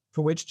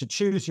for which to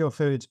choose your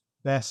foods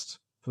best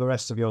for the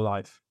rest of your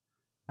life.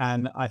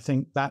 And I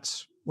think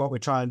that's what we're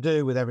trying to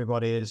do with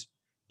everybody, is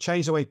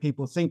change the way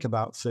people think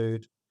about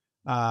food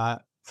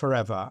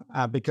forever,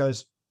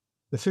 because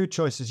the food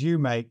choices you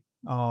make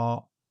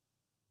are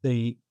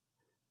the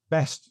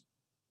best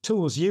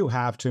tools you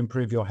have to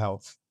improve your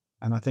health.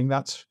 And I think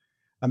that's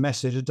a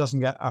message that doesn't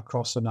get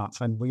across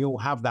enough. And we all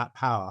have that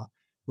power.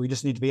 We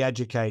just need to be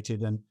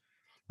educated.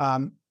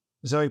 And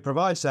Zoe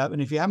provides that.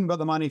 And if you haven't got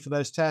the money for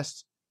those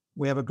tests,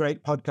 we have a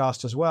great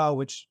podcast as well,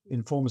 which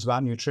informs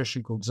about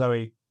nutrition, called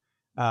Zoe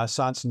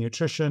Science and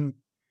Nutrition.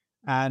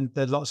 And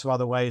there's lots of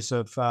other ways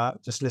of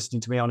just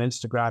listening to me on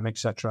Instagram,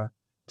 etc.,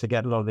 to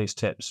get a lot of these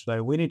tips.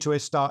 So we need to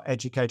start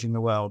educating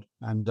the world.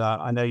 And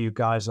I know you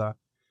guys have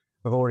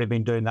already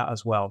been doing that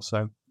as well.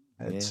 So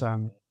it's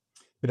been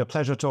a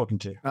pleasure talking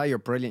to you. Oh, you're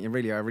brilliant. You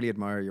really are. I really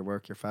admire your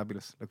work. You're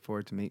fabulous. Look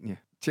forward to meeting you.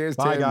 Cheers,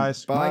 Bye, Tim.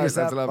 guys. Bye. That's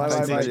a lot.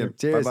 Bye.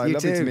 Cheers. Bye. Lovely You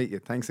to too. meet you.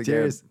 Thanks again.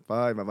 Cheers.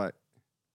 Bye. Bye.